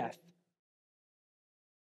is death.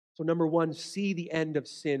 So number one, see the end of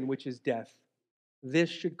sin, which is death. This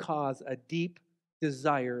should cause a deep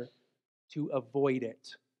desire to avoid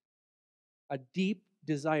it. A deep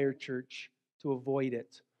desire, church, to avoid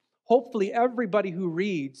it. Hopefully everybody who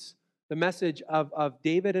reads the message of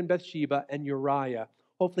David and Bathsheba and Uriah,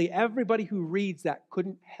 hopefully everybody who reads that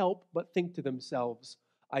couldn't help but think to themselves,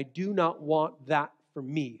 I do not want that for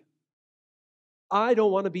me. I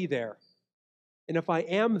don't want to be there. And if I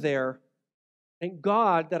am there, thank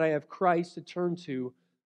God that I have Christ to turn to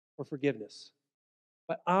for forgiveness.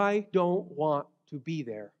 But I don't want to be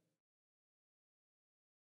there.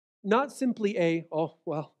 Not simply oh,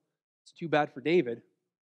 well, it's too bad for David.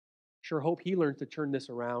 Sure hope he learned to turn this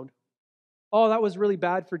around. Oh, that was really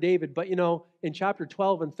bad for David, but in chapter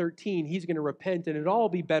 12 and 13, he's going to repent and it'll all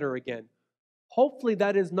be better again. Hopefully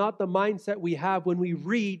that is not the mindset we have when we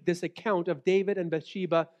read this account of David and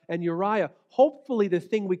Bathsheba and Uriah. Hopefully the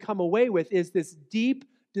thing we come away with is this deep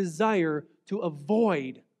desire to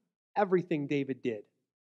avoid everything David did.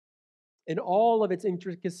 In all of its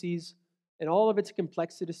intricacies, and all of its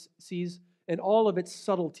complexities, and all of its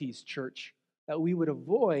subtleties, church, that we would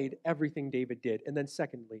avoid everything David did. And then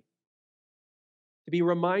secondly, to be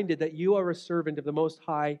reminded that you are a servant of the Most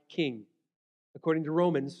High King. According to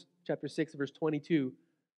Romans chapter 6, verse 22,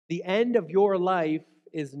 the end of your life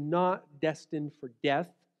is not destined for death.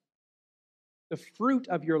 The fruit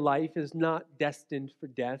of your life is not destined for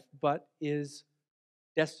death, but is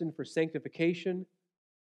destined for sanctification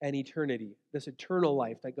and eternity, this eternal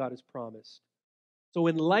life that God has promised. So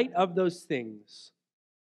in light of those things,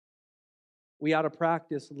 we ought to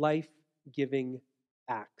practice life-giving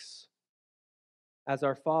acts, as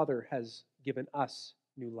our Father has given us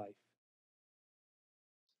new life.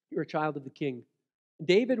 You're a child of the King.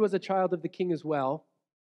 David was a child of the King as well,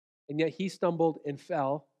 and yet he stumbled and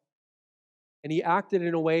fell, and he acted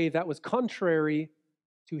in a way that was contrary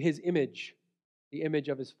to his image, the image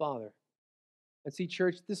of his father. And see,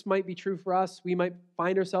 church, this might be true for us. We might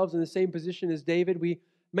find ourselves in the same position as David. We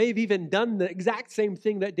may have even done the exact same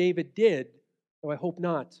thing that David did, though I hope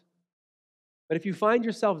not. But if you find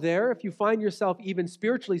yourself there, if you find yourself even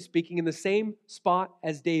spiritually speaking in the same spot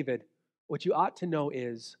as David, what you ought to know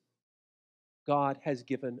is God has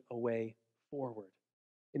given a way forward.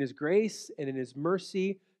 In His grace and in His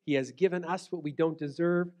mercy, He has given us what we don't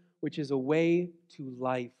deserve, which is a way to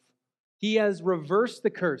life. He has reversed the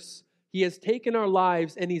curse. He has taken our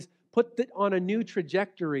lives and He's put it on a new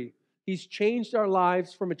trajectory. He's changed our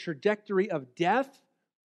lives from a trajectory of death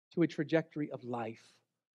to a trajectory of life.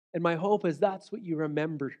 And my hope is that's what you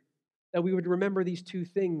remember, that we would remember these two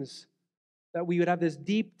things, that we would have this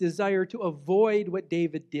deep desire to avoid what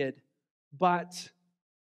David did. But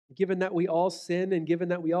given that we all sin and given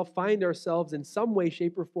that we all find ourselves in some way,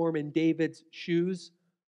 shape, or form in David's shoes,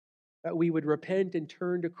 that we would repent and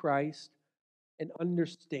turn to Christ and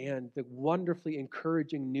understand the wonderfully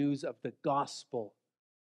encouraging news of the gospel.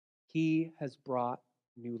 He has brought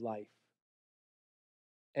new life.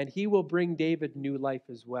 And He will bring David new life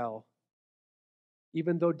as well.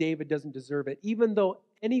 Even though David doesn't deserve it, even though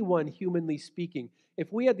anyone, humanly speaking,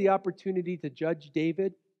 if we had the opportunity to judge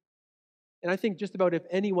David, and I think just about if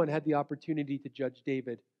anyone had the opportunity to judge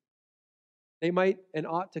David, they might and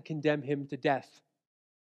ought to condemn him to death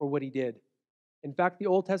for what he did. In fact, the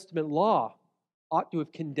Old Testament law ought to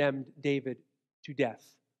have condemned David to death.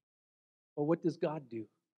 But what does God do?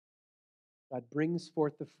 God brings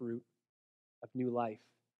forth the fruit of new life.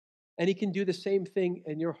 And He can do the same thing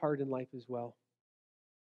in your heart and life as well.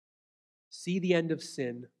 See the end of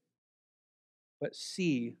sin, but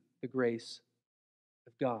see the grace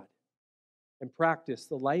of God. And practice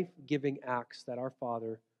the life-giving acts that our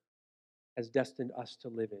Father has destined us to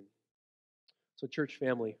live in. So, church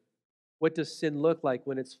family, what does sin look like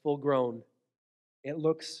when it's full grown? It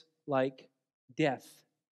looks like death.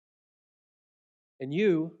 And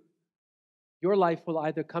your life will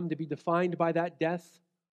either come to be defined by that death,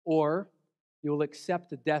 or you will accept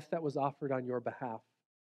the death that was offered on your behalf,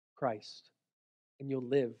 Christ, and you'll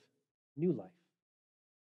live new life.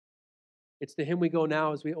 It's to him we go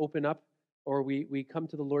now as we open up, or we come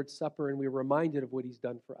to the Lord's Supper and we're reminded of what he's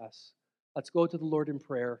done for us. Let's go to the Lord in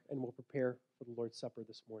prayer, and we'll prepare for the Lord's Supper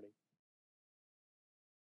this morning.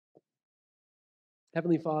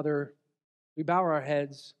 Heavenly Father, we bow our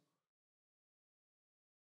heads.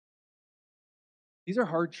 These are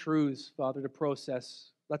hard truths, Father, to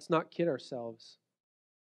process. Let's not kid ourselves.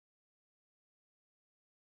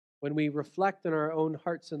 When we reflect on our own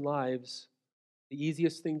hearts and lives, the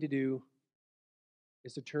easiest thing to do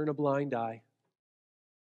is to turn a blind eye.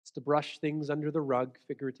 It's to brush things under the rug,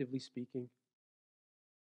 figuratively speaking.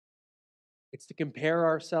 It's to compare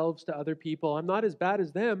ourselves to other people. I'm not as bad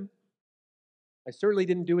as them. I certainly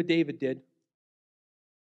didn't do what David did.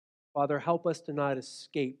 Father, help us to not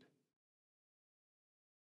escape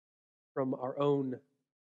from our own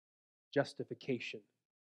justification.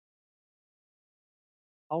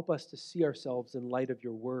 Help us to see ourselves in light of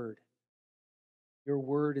your word. Your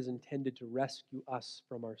word is intended to rescue us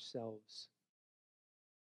from ourselves.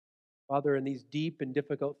 Father, in these deep and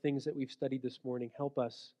difficult things that we've studied this morning, help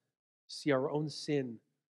us see our own sin,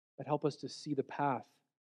 but help us to see the path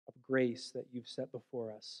of grace that you've set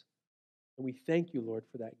before us. And we thank you, Lord,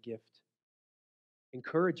 for that gift.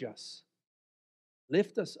 Encourage us.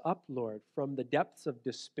 Lift us up, Lord, from the depths of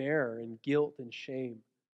despair and guilt and shame.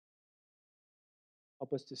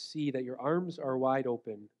 Help us to see that your arms are wide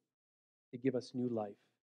open to give us new life.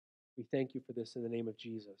 We thank you for this in the name of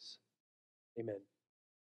Jesus. Amen.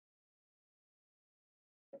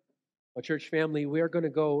 Well, church family, we are going to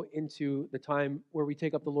go into the time where we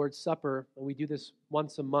take up the Lord's Supper, and we do this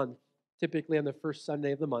once a month, typically on the first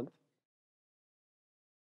Sunday of the month.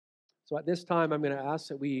 So at this time, I'm going to ask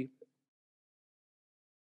that we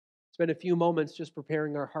spend a few moments just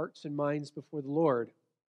preparing our hearts and minds before the Lord.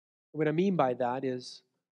 And what I mean by that is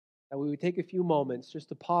that we would take a few moments just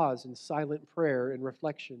to pause in silent prayer and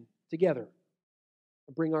reflection together,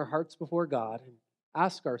 and bring our hearts before God and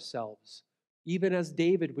ask ourselves, even as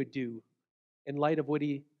David would do in light of what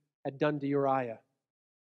he had done to Uriah,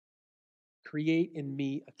 create in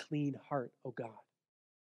me a clean heart, O God.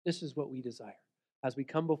 This is what we desire. As we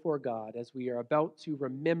come before God, as we are about to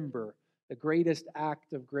remember the greatest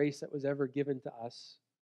act of grace that was ever given to us,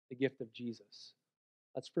 the gift of Jesus.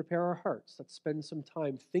 Let's prepare our hearts. Let's spend some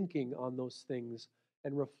time thinking on those things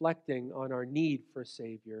and reflecting on our need for a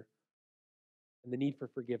Savior and the need for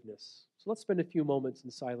forgiveness. So let's spend a few moments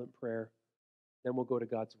in silent prayer, then we'll go to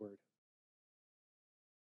God's Word.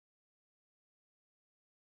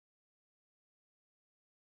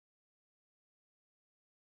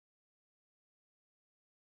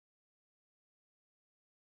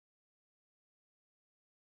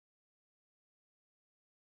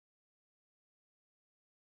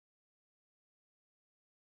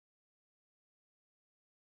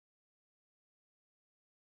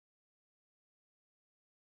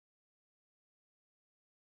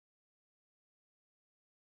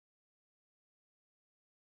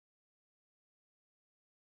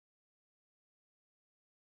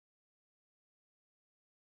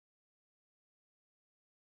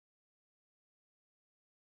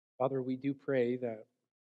 Father, we do pray that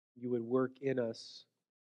you would work in us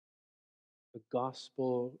the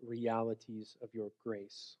gospel realities of your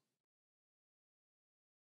grace.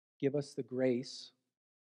 Give us the grace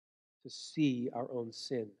to see our own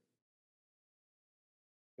sin.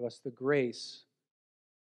 Give us the grace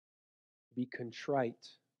to be contrite.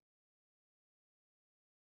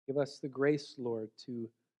 Give us the grace, Lord, to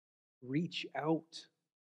reach out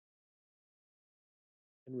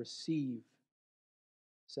and receive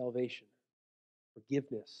salvation,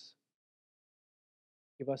 forgiveness.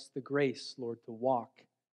 Give us the grace, Lord, to walk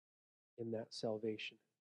in that salvation.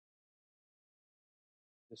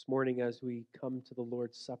 This morning, as we come to the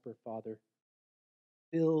Lord's Supper, Father,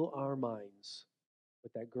 fill our minds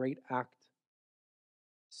with that great act,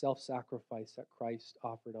 self-sacrifice that Christ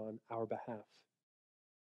offered on our behalf.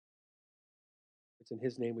 It's in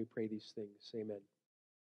his name we pray these things. Amen.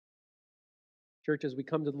 Church, as we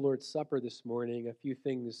come to the Lord's Supper this morning, a few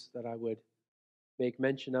things that I would make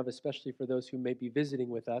mention of, especially for those who may be visiting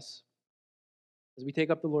with us. As we take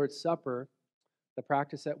up the Lord's Supper, the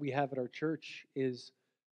practice that we have at our church is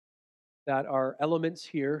that our elements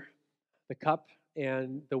here, the cup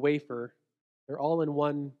and the wafer, they're all in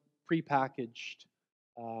one prepackaged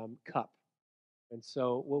cup. And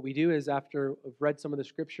so what we do is after we've read some of the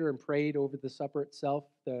scripture and prayed over the supper itself,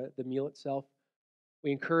 the meal itself,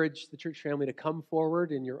 we encourage the church family to come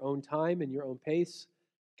forward in your own time, in your own pace,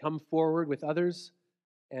 come forward with others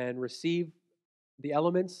and receive the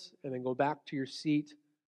elements, and then go back to your seat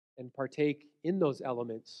and partake in those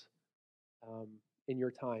elements in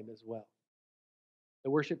your time as well. The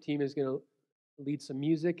worship team is going to lead some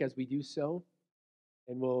music as we do so,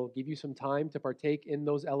 and we'll give you some time to partake in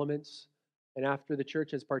those elements. And after the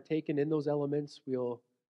church has partaken in those elements, we'll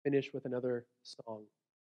finish with another song.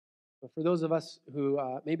 But for those of us who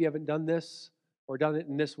maybe haven't done this or done it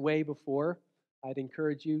in this way before, I'd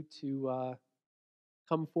encourage you to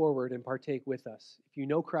come forward and partake with us. If you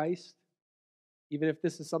know Christ, even if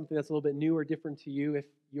this is something that's a little bit new or different to you, if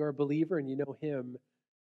you're a believer and you know Him,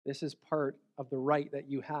 this is part of the right that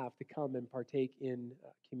you have to come and partake in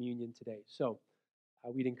communion today. So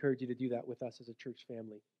we'd encourage you to do that with us as a church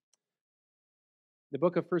family. The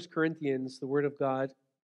book of 1 Corinthians, the Word of God,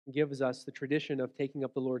 gives us the tradition of taking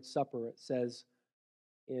up the Lord's Supper. It says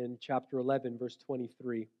in chapter 11, verse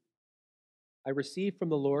 23, I received from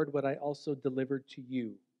the Lord what I also delivered to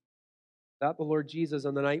you. That the Lord Jesus,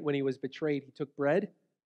 on the night when He was betrayed, He took bread.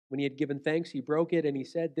 When He had given thanks, He broke it, and He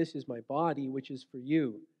said, This is my body, which is for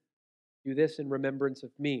you. Do this in remembrance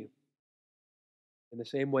of me. In the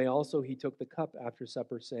same way also He took the cup after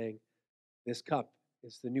supper, saying, This cup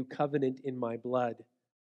is the new covenant in my blood.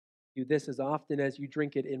 Do this as often as you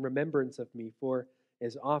drink it in remembrance of me, for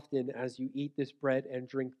as often as you eat this bread and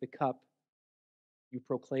drink the cup, you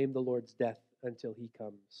proclaim the Lord's death until He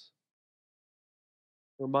comes.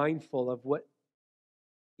 We're mindful of what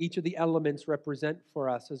each of the elements represent for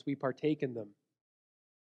us as we partake in them.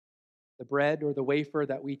 The bread or the wafer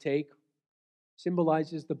that we take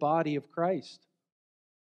symbolizes the body of Christ,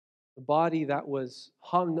 the body that was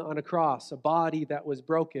hung on a cross, a body that was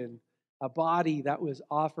broken, a body that was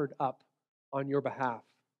offered up on your behalf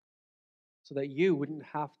so that you wouldn't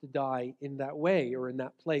have to die in that way or in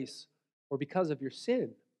that place or because of your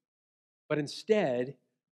sin. But instead,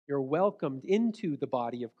 you're welcomed into the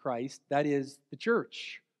body of Christ, that is the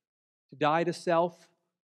church, to die to self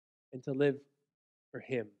and to live for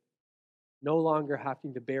Him, no longer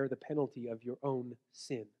having to bear the penalty of your own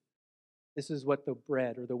sin. This is what the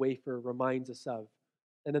bread or the wafer reminds us of.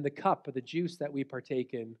 And then the cup or the juice that we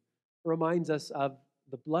partake in reminds us of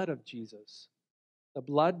the blood of Jesus, the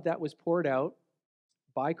blood that was poured out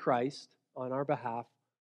by Christ on our behalf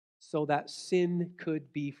so that sin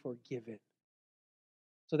could be forgiven,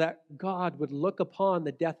 so that God would look upon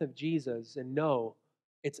the death of Jesus and know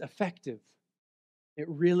it's effective. It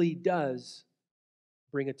really does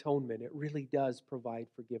bring atonement. It really does provide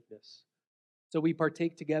forgiveness. So we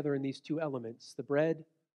partake together in these two elements, the bread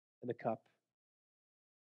and the cup.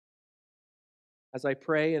 As I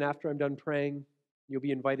pray, and after I'm done praying, you'll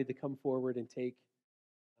be invited to come forward and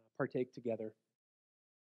partake together.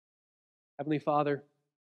 Heavenly Father,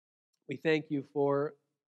 we thank you for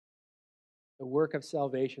the work of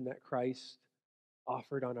salvation that Christ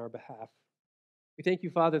offered on our behalf. We thank you,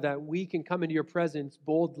 Father, that we can come into your presence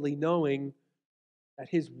boldly knowing that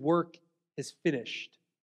His work is finished.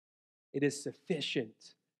 It is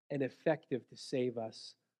sufficient and effective to save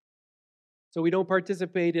us. So we don't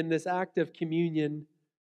participate in this act of communion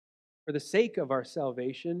for the sake of our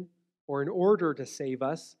salvation or in order to save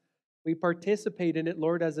us. We participate in it,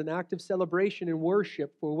 Lord, as an act of celebration and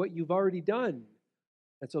worship for what you've already done.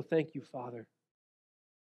 And so thank you, Father.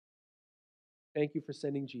 Thank you for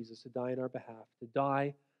sending Jesus to die on our behalf, to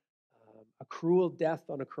die a cruel death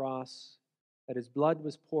on a cross, that His blood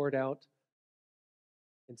was poured out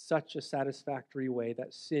in such a satisfactory way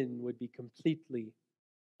that sin would be completely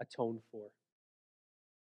atoned for.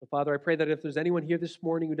 So, Father, I pray that if there's anyone here this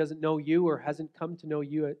morning who doesn't know you or hasn't come to know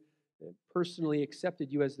you, personally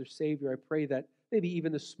accepted you as their Savior, I pray that maybe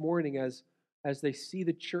even this morning as they see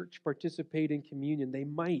the church participate in communion, they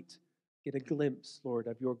might get a glimpse, Lord,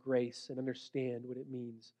 of your grace and understand what it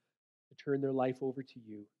means to turn their life over to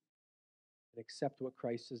you and accept what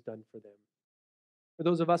Christ has done for them. For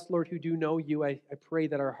those of us, Lord, who do know you, I pray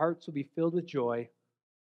that our hearts will be filled with joy.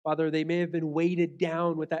 Father, they may have been weighted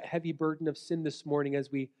down with that heavy burden of sin this morning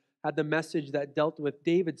as we had the message that dealt with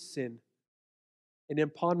David's sin. And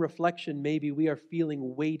upon reflection, maybe we are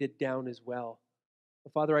feeling weighted down as well.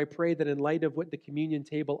 But Father, I pray that in light of what the communion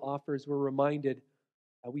table offers, we're reminded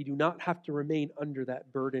that we do not have to remain under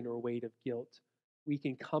that burden or weight of guilt. We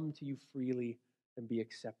can come to you freely and be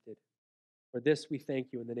accepted. For this we thank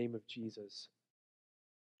you in the name of Jesus.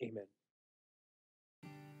 Amen.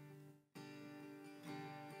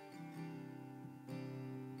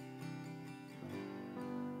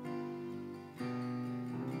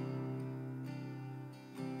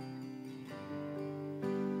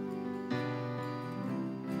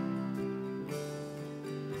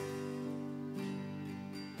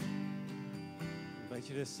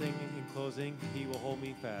 invite you to sing in closing, He Will Hold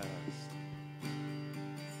Me Fast.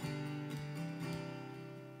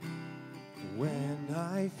 When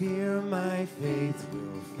I fear my faith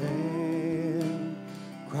will fail,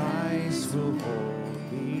 Christ will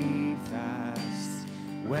hold me fast.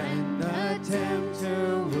 When the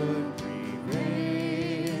tempter would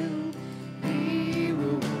prevail, He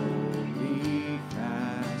will hold me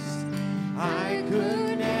fast. I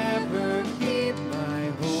could never keep my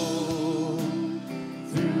hold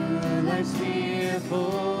through life's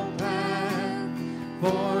fearful path,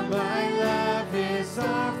 for my love is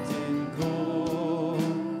often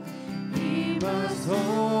cold. He must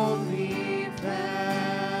hold me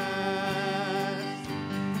fast.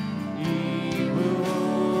 He will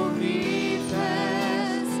hold me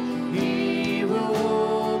fast. He will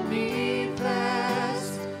hold me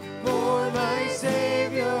fast. For my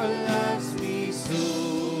Savior loves me so.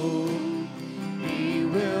 He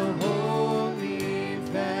will hold me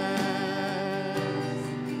fast.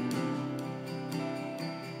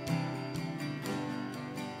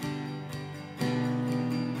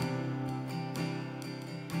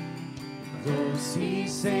 Those He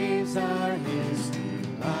saves are His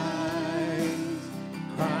delight.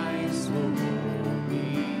 Christ will hold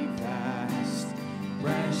me fast.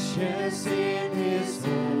 Precious in His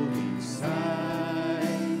holy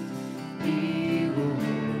sight, He will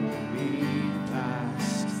hold me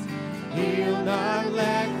fast. He'll not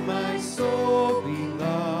let my soul be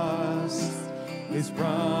lost. His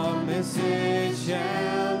promises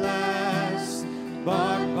shall last,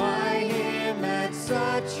 bought by Him at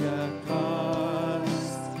such a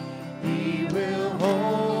cost. He will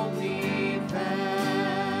hold me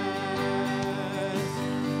fast.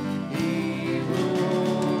 He will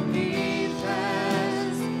hold me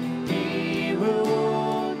fast. He will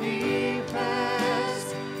hold me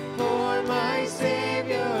fast. For my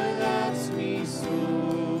Savior loves me so.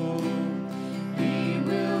 He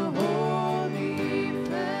will hold me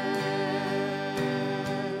fast.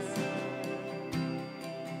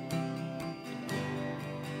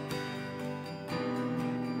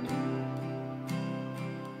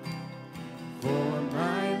 For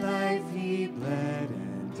my life He bled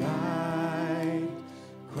and died.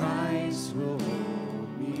 Christ will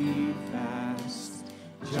hold me fast.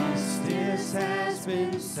 Justice has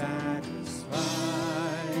been satisfied.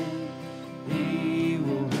 He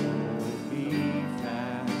will hold me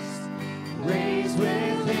fast. Raised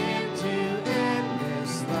with Him to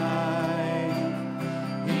endless life.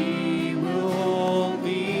 He will hold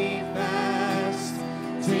me fast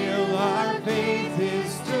till our faith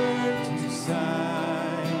is turned to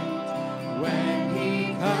sight. When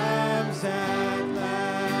He comes at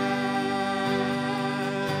last,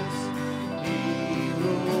 He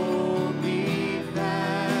will hold me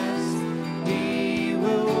fast. He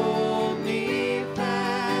will hold me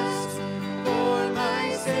fast. For my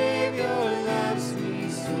Savior loves me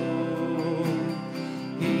so.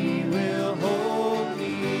 He will hold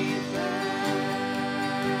me fast.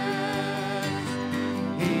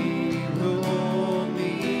 He will hold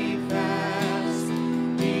me fast.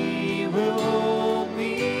 He will hold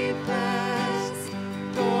me fast.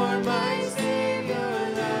 For my Savior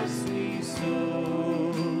loves me so.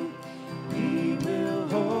 He will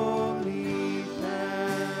hold me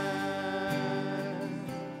fast.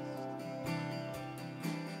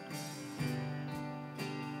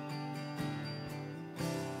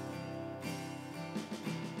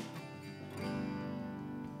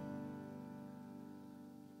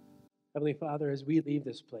 Heavenly Father, as we leave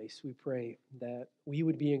this place, we pray that we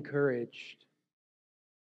would be encouraged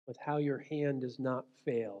with how your hand does not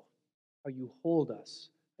fail, how you hold us,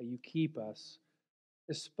 how you keep us,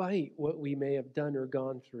 despite what we may have done or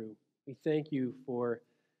gone through. We thank you for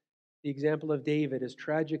the example of David, as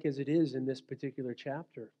tragic as it is in this particular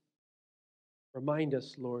chapter. Remind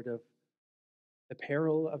us, Lord, of the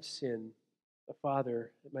peril of sin.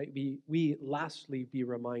 Father, it might be we lastly be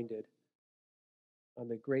reminded on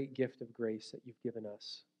the great gift of grace that you've given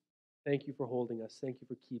us. Thank you for holding us. Thank you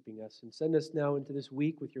for keeping us. And send us now into this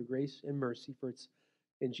week with your grace and mercy. For it's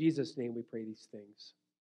in Jesus' name we pray these things.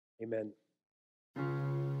 Amen.